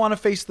 You don't want to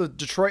face the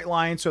Detroit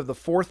Lions, who have the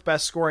 4th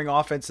best scoring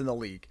offense in the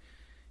league.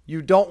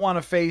 You don't want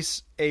to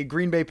face a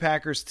Green Bay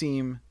Packers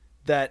team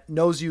that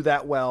knows you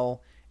that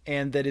well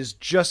and that is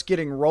just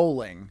getting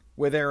rolling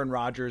with Aaron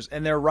Rodgers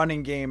and their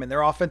running game and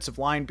their offensive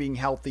line being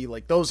healthy.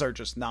 Like, those are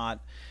just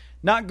not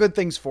good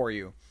things for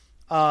you.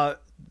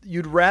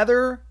 You'd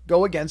rather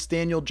go against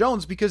Daniel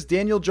Jones because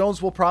Daniel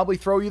Jones will probably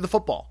throw you the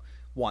football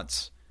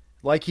once,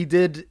 like he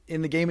did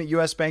in the game at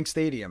US Bank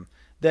Stadium.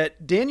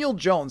 That Daniel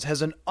Jones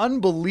has an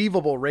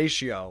unbelievable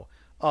ratio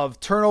of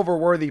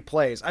turnover-worthy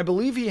plays. I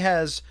believe he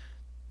has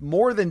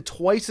more than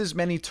twice as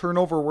many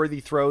turnover-worthy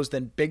throws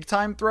than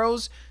big-time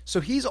throws, so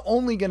he's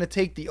only going to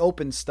take the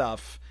open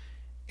stuff,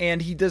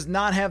 and he does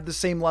not have the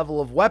same level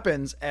of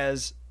weapons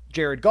as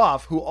Jared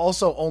Goff, who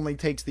also only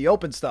takes the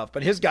open stuff,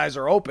 but his guys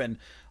are open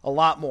a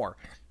lot more.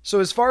 So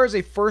as far as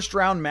a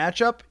first-round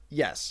matchup,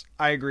 yes,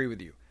 I agree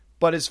with you.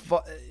 But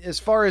as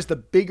far as the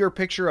bigger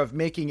picture of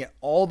making it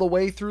all the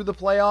way through the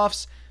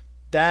playoffs,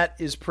 that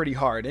is pretty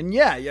hard. And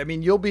yeah, I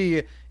mean,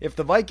 if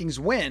the Vikings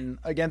win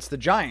against the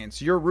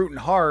Giants, you're rooting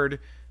hard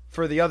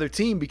for the other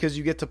team because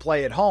you get to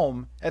play at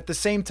home. At the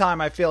same time,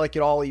 I feel like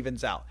it all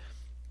evens out.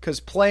 Because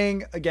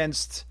playing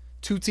against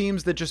 2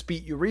 teams that just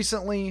beat you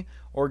recently,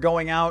 or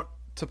going out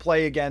to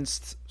play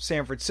against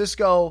San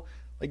Francisco,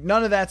 like,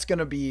 none of that's going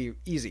to be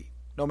easy,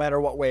 no matter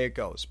what way it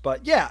goes.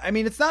 But yeah, I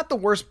mean, it's not the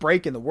worst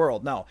break in the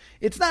world. No,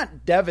 it's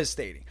not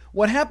devastating.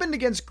 What happened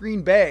against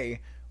Green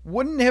Bay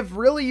wouldn't have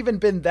really even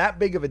been that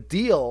big of a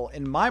deal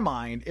in my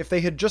mind if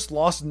they had just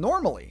lost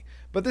normally.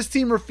 But this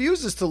team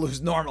refuses to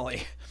lose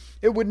normally.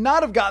 It would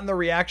not have gotten the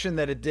reaction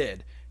that it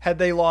did had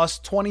they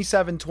lost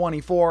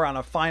 27-24 on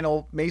a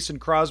final Mason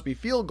Crosby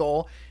field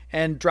goal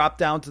and dropped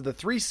down to the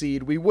 3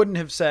 seed. We wouldn't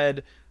have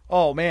said,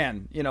 oh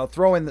man,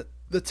 throw in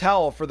the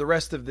towel for the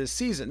rest of this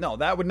season. No,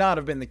 that would not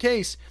have been the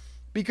case.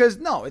 Because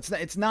no,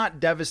 it's not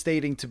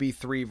devastating to be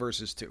 3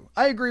 versus 2.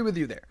 I agree with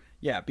you there.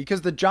 Yeah,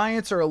 because the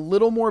Giants are a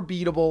little more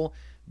beatable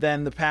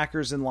than the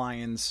Packers and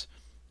Lions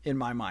in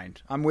my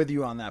mind. I'm with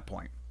you on that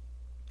point.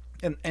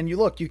 And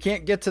you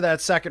can't get to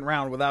that second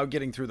round without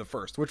getting through the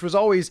first, which was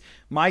always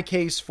my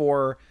case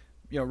for,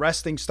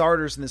 resting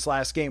starters in this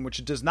last game, which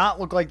it does not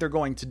look like they're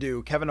going to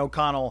do. Kevin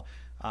O'Connell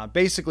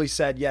basically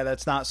said, yeah,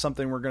 that's not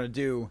something we're going to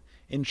do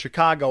in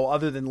Chicago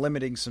other than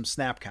limiting some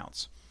snap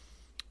counts.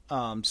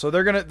 So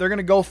they're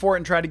gonna go for it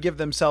and try to give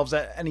themselves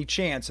any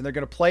chance, and they're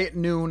gonna play at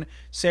noon.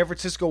 San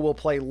Francisco will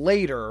play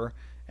later,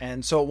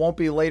 and so it won't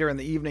be later in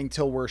the evening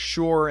till we're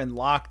sure and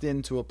locked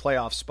into a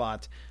playoff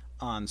spot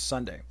on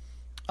Sunday.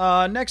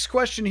 Next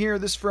question here,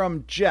 this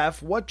from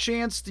Jeff. What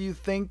chance do you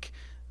think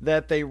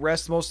that they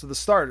rest most of the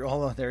starters?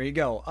 Hold on, there you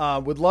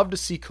go. Would love to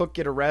see Cook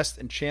get a rest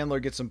and Chandler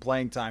get some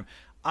playing time.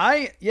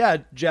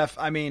 Jeff,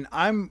 I mean,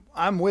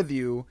 I'm with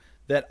you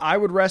that I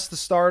would rest the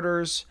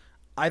starters.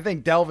 I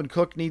think Dalvin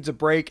Cook needs a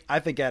break. I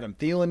think Adam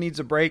Thielen needs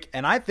a break.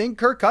 And I think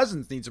Kirk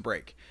Cousins needs a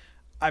break.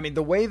 I mean,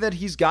 the way that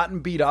he's gotten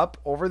beat up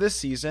over this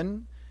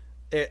season,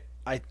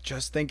 I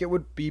just think it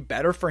would be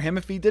better for him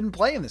if he didn't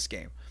play in this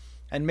game.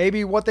 And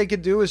maybe what they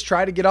could do is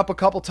try to get up a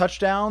couple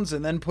touchdowns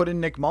and then put in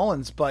Nick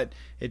Mullins, but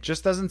it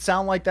just doesn't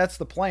sound like that's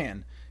the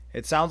plan.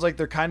 It sounds like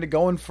they're kind of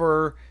going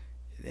for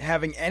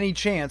having any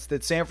chance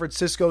that San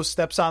Francisco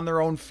steps on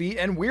their own feet,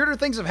 and weirder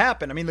things have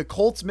happened. I mean, the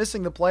Colts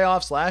missing the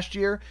playoffs last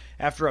year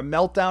after a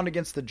meltdown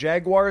against the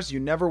Jaguars,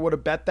 you never would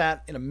have bet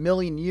that in a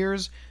million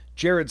years.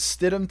 Jared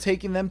Stidham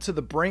taking them to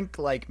the brink,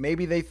 like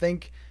maybe they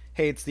think,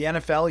 hey, it's the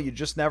NFL, you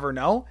just never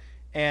know.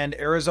 And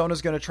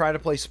Arizona's going to try to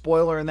play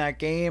spoiler in that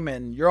game,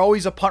 and you're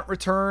always a punt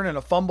return and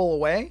a fumble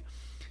away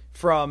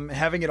from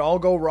having it all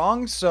go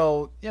wrong.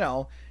 So,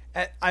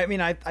 I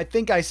mean, I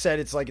think I said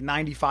it's like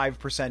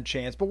 95%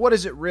 chance, but what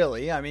is it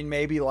really? I mean,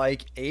 maybe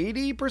like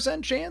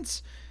 80%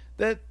 chance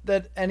that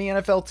any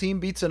NFL team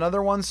beats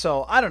another one.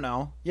 So I don't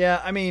know. Yeah.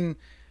 I mean,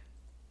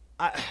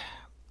 I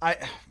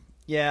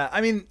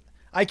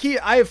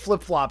have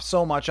flip-flopped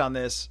so much on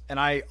this, and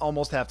I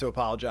almost have to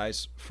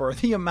apologize for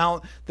the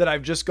amount that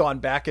I've just gone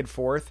back and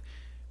forth,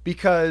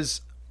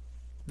 because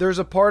there's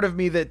a part of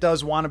me that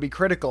does want to be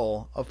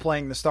critical of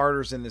playing the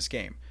starters in this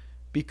game,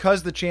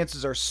 because the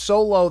chances are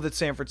so low that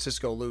San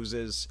Francisco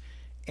loses,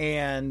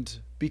 and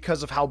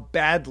because of how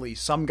badly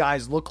some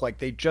guys look like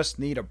they just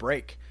need a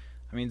break.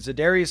 I mean,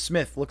 Zadarius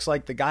Smith looks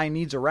like the guy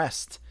needs a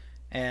rest,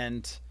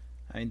 and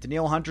I mean,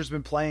 Danielle Hunter's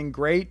been playing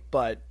great,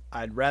 but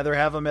I'd rather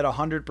have him at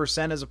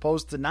 100% as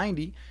opposed to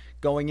 90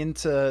 going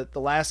into the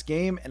last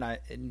game.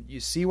 And you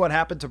see what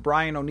happened to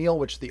Brian O'Neill,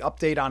 which the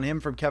update on him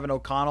from Kevin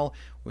O'Connell,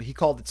 he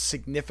called it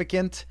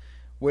significant,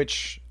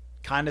 which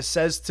kind of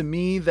says to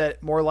me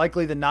that more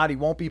likely than not, he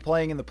won't be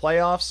playing in the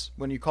playoffs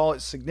when you call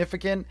it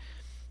significant,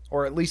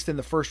 or at least in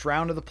the first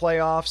round of the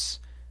playoffs.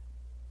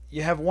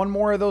 You have one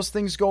more of those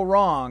things go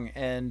wrong,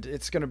 and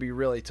it's going to be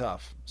really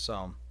tough.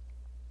 So,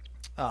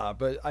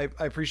 but I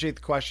appreciate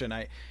the question.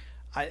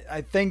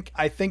 I think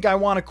I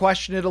want to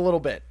question it a little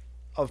bit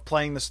of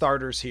playing the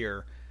starters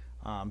here.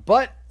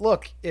 But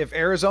look, if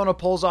Arizona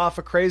pulls off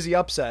a crazy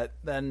upset,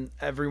 then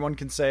everyone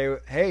can say,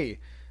 hey,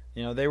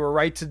 they were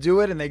right to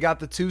do it and they got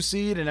the 2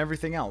 seed and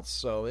everything else.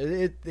 So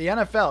the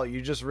NFL, you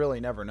just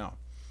really never know.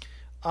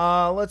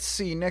 Let's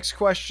see. Next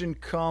question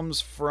comes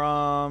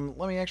from,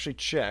 let me actually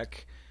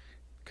check.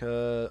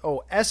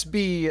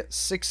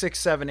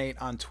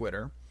 SB6678 on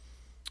Twitter.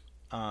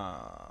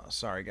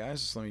 Sorry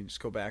guys, let me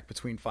just go back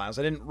between files.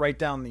 I didn't write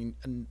down the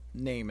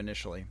name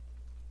initially.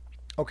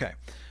 Okay.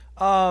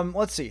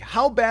 Let's see.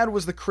 How bad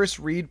was the Chris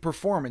Reed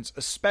performance,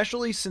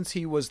 especially since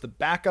he was the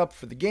backup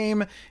for the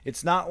game?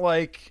 It's not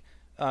like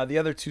the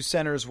other 2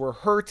 centers were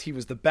hurt. He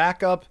was the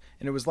backup,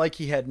 and it was like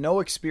he had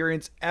no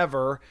experience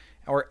ever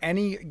or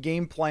any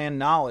game plan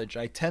knowledge.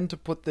 I tend to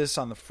put this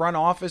on the front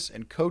office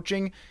and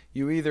coaching.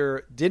 You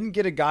either didn't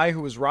get a guy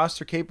who was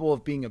roster capable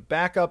of being a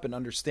backup and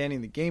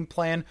understanding the game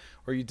plan,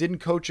 or you didn't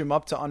coach him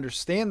up to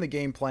understand the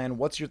game plan.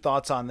 What's your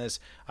thoughts on this?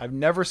 I've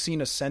never seen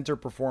a center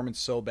performance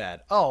so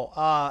bad.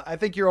 I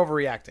think you're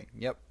overreacting.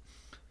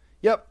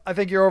 Yep, I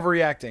think you're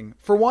overreacting.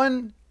 For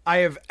one, I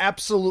have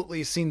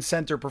absolutely seen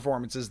center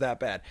performances that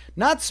bad.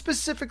 Not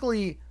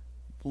specifically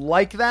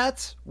like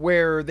that,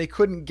 where they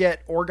couldn't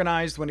get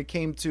organized when it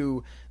came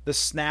to the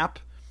snap,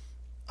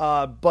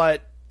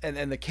 but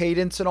the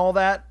cadence and all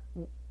that.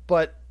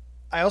 But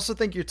I also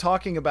think you're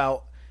talking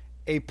about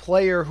a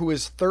player who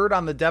is 3rd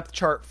on the depth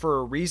chart for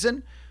a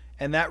reason,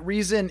 and that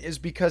reason is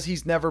because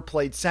he's never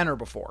played center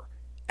before,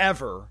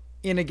 ever,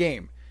 in a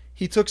game.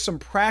 He took some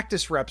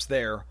practice reps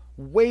there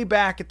way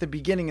back at the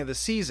beginning of the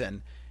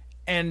season,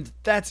 and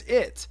that's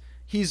it.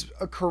 He's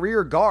a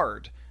career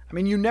guard. I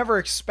mean, you never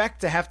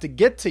expect to have to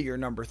get to your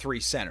number 3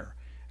 center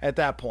at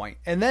that point.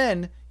 And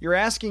then you're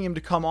asking him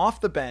to come off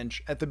the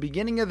bench at the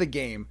beginning of the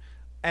game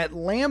at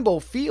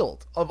Lambeau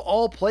Field, of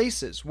all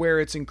places,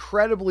 where it's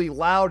incredibly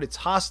loud, it's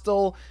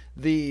hostile,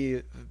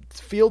 the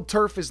field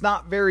turf is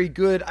not very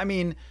good. I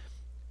mean,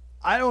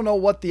 I don't know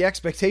what the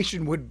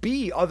expectation would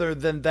be other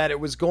than that it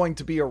was going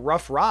to be a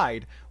rough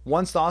ride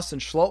once Austin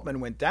Schlottmann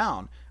went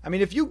down. I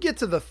mean, if you get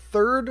to the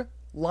 3rd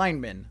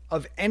lineman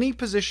of any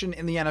position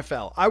in the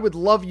NFL, I would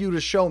love you to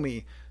show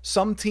me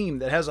some team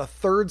that has a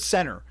 3rd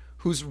center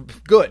who's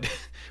good,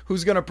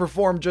 who's going to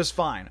perform just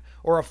fine,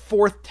 or a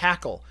 4th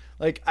tackle.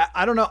 Like,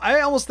 I don't know.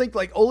 I almost think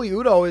like Oli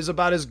Udoh is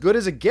about as good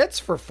as it gets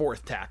for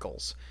 4th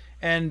tackles.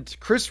 And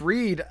Chris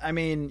Reed, I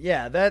mean,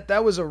 yeah,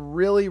 that was a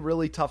really,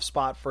 really tough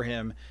spot for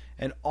him.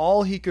 And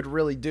all he could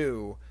really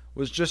do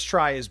was just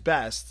try his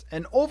best.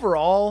 And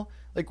overall,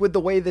 like with the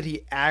way that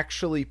he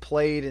actually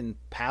played in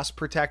pass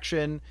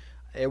protection,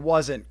 it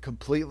wasn't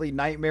completely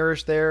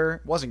nightmarish there.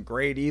 It wasn't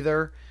great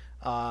either.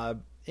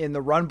 In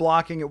the run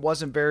blocking, it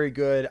wasn't very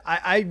good.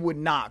 I would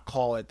not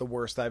call it the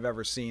worst I've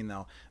ever seen,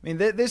 though. I mean,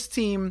 this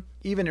team,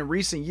 even in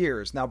recent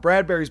years, now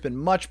Bradbury's been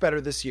much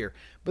better this year,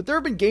 but there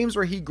have been games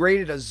where he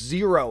graded a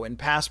 0 in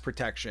pass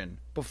protection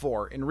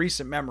before in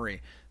recent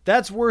memory.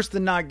 That's worse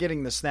than not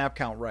getting the snap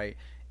count right.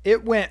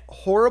 It went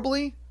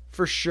horribly,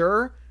 for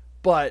sure,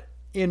 but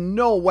in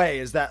no way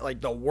is that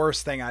like the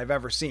worst thing I've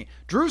ever seen.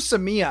 Drew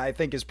Samia, I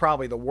think, is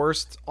probably the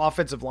worst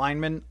offensive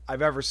lineman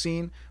I've ever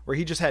seen, where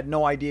he just had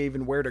no idea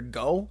even where to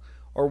go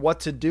or what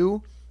to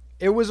do.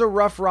 It was a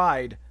rough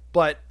ride,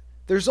 but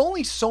there's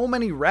only so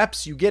many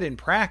reps you get in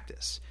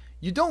practice.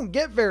 You don't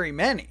get very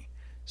many.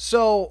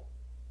 So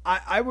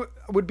I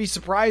would be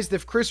surprised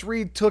if Chris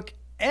Reed took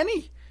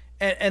any.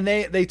 And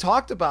they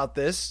talked about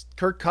this.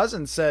 Kirk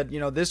Cousins said,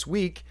 this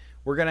week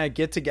we're going to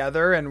get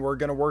together and we're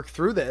going to work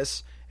through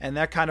this. And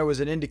that kind of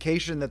was an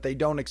indication that they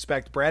don't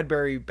expect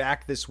Bradbury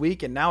back this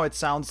week. And now it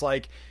sounds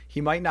like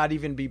he might not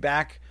even be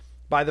back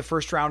by the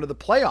first round of the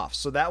playoffs.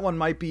 So that one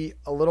might be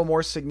a little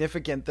more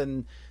significant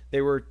than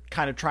they were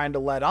kind of trying to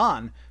let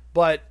on.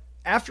 But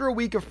after a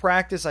week of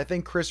practice, I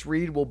think Chris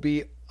Reed will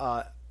be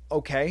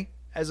okay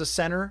as a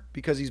center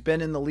because he's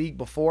been in the league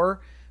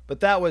before.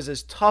 But that was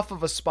as tough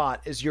of a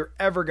spot as you're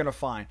ever going to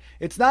find.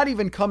 It's not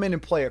even come in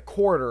and play a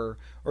quarter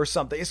or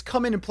something. It's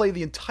come in and play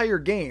the entire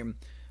game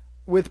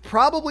with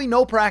probably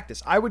no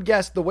practice. I would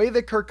guess the way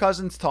that Kirk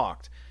Cousins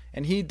talked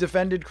and he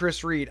defended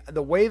Chris Reed,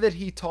 the way that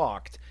he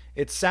talked,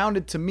 it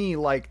sounded to me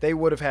like they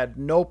would have had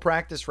no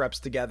practice reps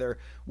together,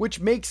 which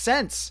makes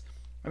sense.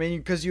 I mean,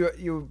 because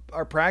you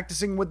are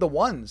practicing with the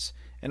ones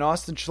and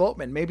Austin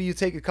Schlottman. Maybe you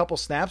take a couple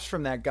snaps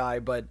from that guy,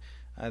 but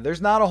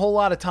there's not a whole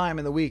lot of time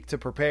in the week to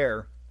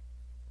prepare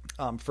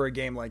for a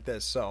game like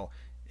this. So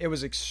it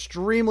was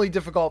extremely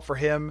difficult for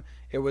him.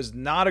 It was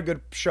not a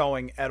good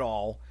showing at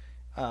all.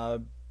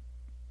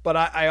 But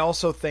I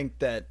also think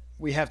that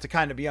we have to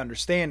kind of be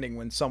understanding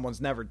when someone's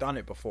never done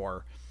it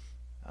before.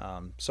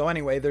 So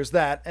anyway, there's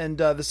that. And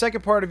the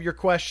second part of your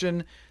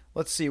question,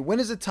 let's see. When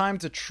is it time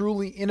to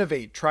truly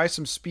innovate? Try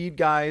some speed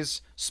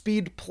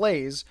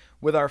plays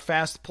with our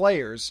fast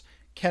players.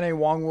 Kene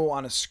Nwangwu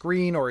on a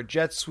screen or a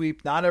jet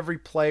sweep. Not every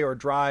play or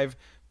drive,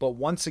 but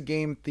once a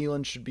game,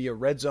 Thielen should be a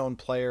red zone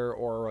player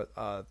or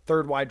a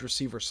third wide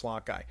receiver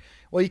slot guy.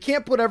 Well, you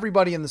can't put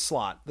everybody in the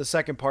slot. The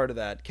second part of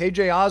that.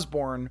 KJ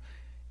Osborne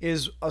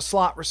is a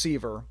slot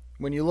receiver.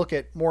 When you look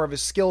at more of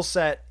his skill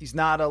set, he's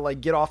not a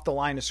get off the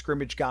line of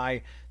scrimmage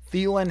guy.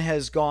 Thielen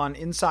has gone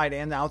inside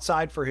and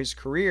outside for his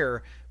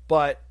career,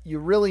 but you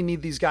really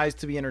need these guys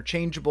to be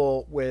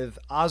interchangeable with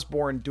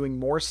Osborne doing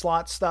more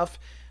slot stuff.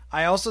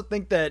 I also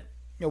think that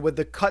with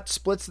the cut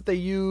splits that they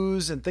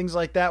use and things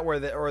like that,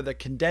 or the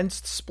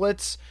condensed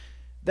splits,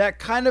 that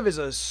kind of is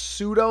a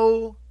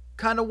pseudo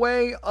kind of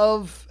way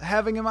of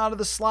having him out of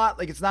the slot.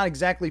 Like, it's not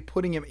exactly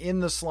putting him in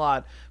the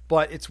slot,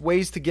 but it's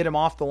ways to get him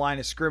off the line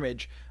of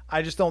scrimmage.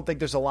 I just don't think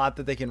there's a lot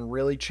that they can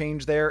really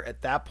change there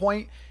at that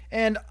point.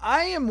 And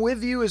I am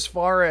with you as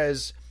far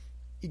as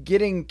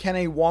getting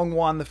Kene Nwangwu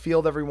on the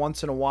field every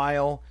once in a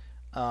while.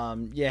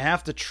 You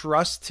have to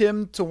trust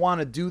him to want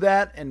to do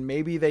that, and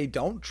maybe they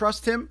don't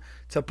trust him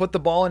to put the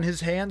ball in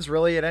his hands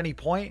really at any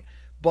point.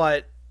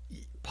 But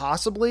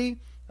possibly,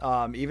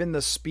 even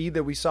the speed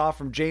that we saw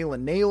from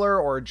Jalen Nailor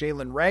or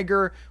Jalen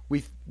Reagor,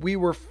 we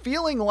were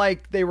feeling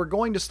like they were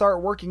going to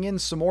start working in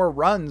some more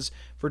runs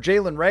for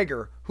Jalen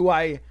Reagor, who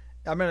I'm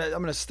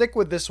gonna stick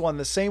with this one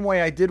the same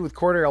way I did with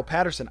Cordarrelle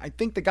Patterson. I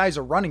think the guy's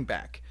a running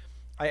back.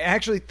 I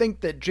actually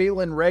think that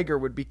Jalen Reagor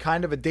would be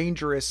kind of a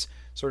dangerous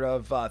sort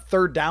of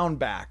third down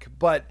back,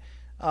 but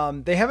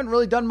they haven't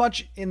really done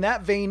much in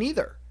that vein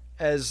either,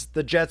 as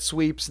the jet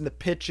sweeps and the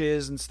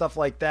pitches and stuff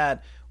like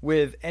that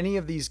with any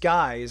of these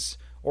guys,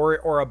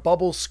 or a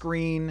bubble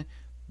screen.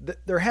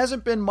 There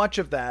hasn't been much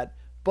of that,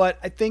 but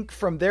I think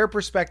from their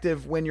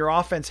perspective, when your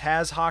offense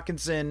has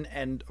Hockenson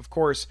and of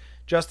course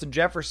Justin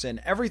Jefferson,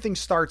 everything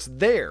starts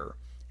there,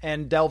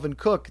 and Delvin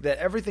Cook, that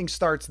everything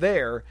starts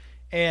there,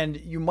 and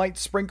you might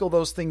sprinkle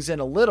those things in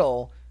a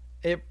little.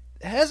 It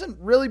hasn't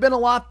really been a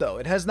lot, though.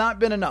 It has not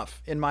been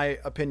enough, in my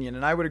opinion,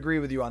 and I would agree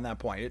with you on that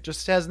point. It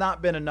just has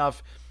not been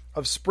enough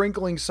of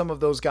sprinkling some of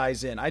those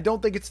guys in. I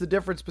don't think it's the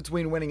difference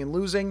between winning and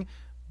losing,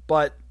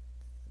 but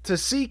to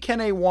see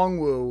Kene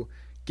Nwangwu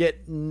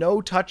get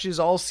no touches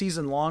all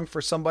season long for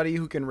somebody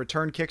who can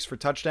return kicks for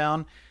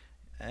touchdown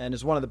and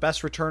is one of the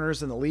best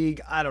returners in the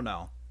league, I don't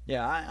know.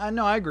 Yeah, I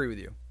know. I agree with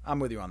you. I'm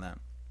with you on that.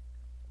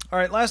 All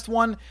right, last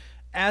one,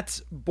 at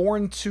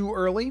Born Too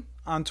Early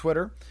on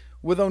Twitter.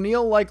 With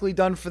O'Neal likely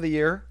done for the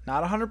year,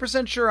 not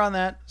 100% sure on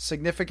that.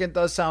 Significant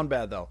does sound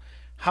bad, though.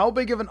 How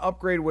big of an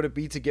upgrade would it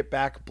be to get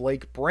back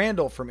Blake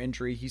Brandel from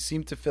injury? He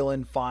seemed to fill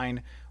in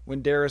fine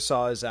when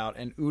Darisaw is out,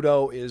 and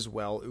Udo is,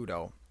 well,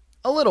 Udo.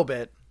 A little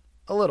bit.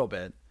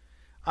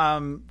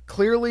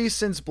 Clearly,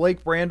 since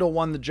Blake Brandel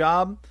won the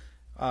job,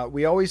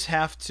 we always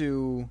have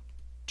to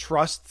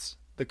trust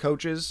the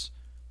coaches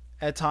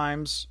at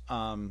times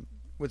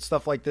with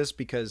stuff like this,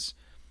 because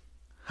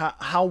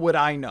how would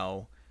I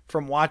know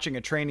from watching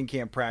a training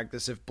camp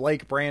practice if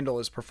Blake Brandel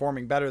is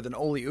performing better than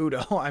Oli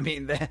Udo? I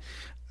mean,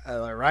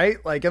 right?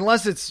 Like,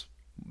 unless it's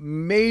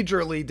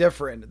majorly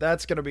different,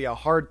 that's going to be a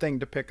hard thing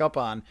to pick up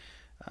on.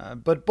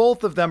 But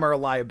both of them are a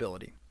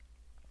liability.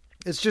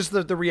 It's just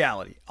the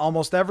reality.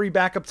 Almost every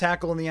backup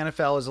tackle in the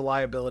NFL is a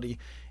liability.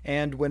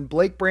 And when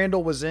Blake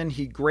Brandel was in,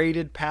 he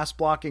graded pass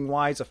blocking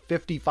wise a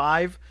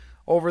 55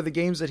 over the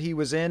games that he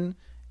was in.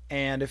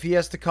 And if he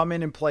has to come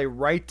in and play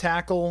right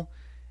tackle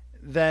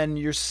then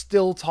you're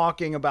still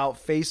talking about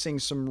facing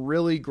some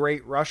really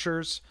great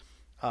rushers.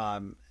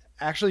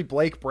 Actually,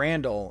 Blake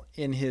Brandel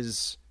in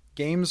his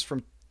games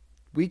from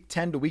week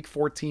 10 to week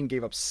 14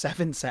 gave up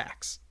 7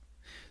 sacks.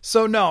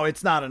 So no,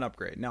 it's not an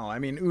upgrade. No, I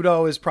mean,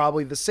 Udoh is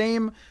probably the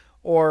same,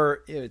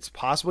 or it's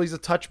possible he's a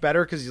touch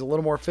better because he's a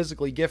little more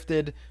physically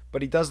gifted,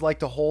 but he does like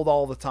to hold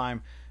all the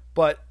time.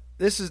 But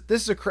this is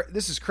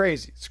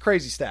crazy. It's a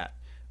crazy stat.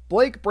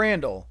 Blake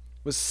Brandel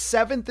was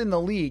 7th in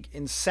the league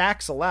in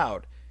sacks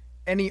allowed,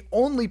 and he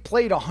only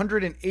played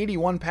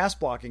 181 pass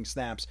blocking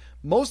snaps.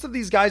 Most of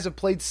these guys have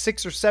played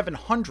 600 or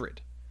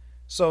 700.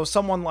 So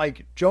someone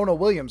like Jonah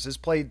Williams has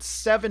played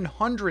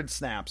 700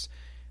 snaps.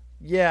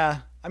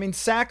 Yeah, I mean,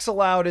 sacks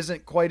allowed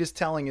isn't quite as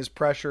telling as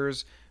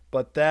pressures,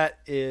 but that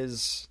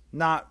is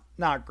not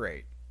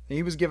great.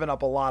 He was giving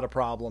up a lot of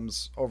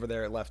problems over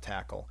there at left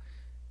tackle.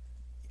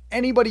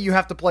 Anybody you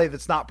have to play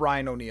that's not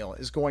Brian O'Neill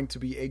is going to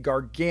be a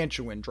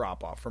gargantuan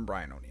drop-off from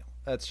Brian O'Neill.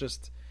 That's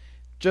just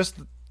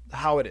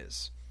how it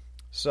is.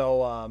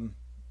 So,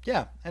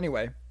 yeah,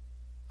 anyway,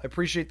 I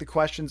appreciate the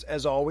questions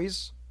as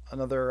always.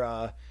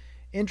 Another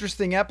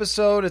interesting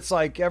episode. It's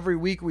like every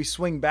week we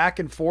swing back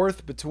and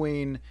forth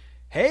between,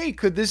 hey,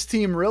 could this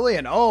team really?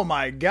 And oh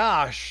my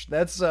gosh,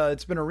 that's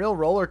it's been a real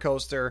roller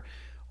coaster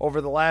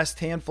over the last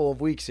handful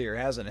of weeks here,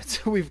 hasn't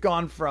it? We've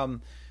gone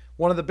from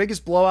one of the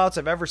biggest blowouts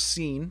I've ever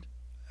seen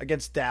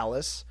against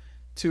Dallas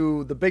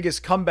to the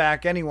biggest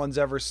comeback anyone's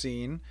ever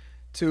seen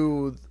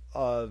to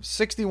a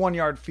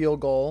 61-yard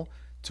field goal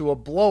to a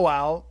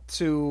blowout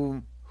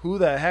to who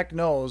the heck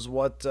knows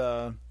what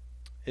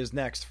is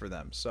next for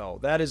them. So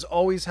that is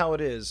always how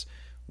it is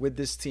with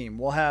this team.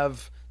 We'll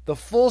have the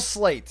full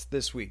slate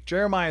this week.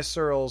 Jeremiah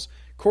Searles,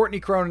 Courtney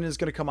Cronin is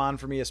going to come on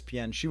from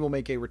ESPN. She will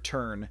make a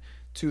return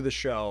to the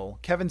show.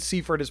 Kevin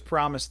Seifert has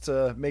promised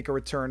to make a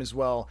return as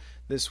well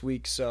this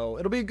week. So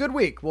it'll be a good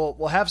week.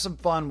 We'll have some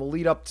fun. We'll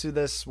lead up to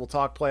this. We'll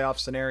talk playoff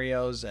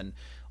scenarios and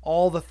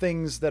all the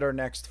things that are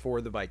next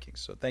for the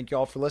Vikings. So thank you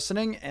all for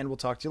listening, and we'll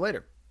talk to you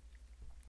later.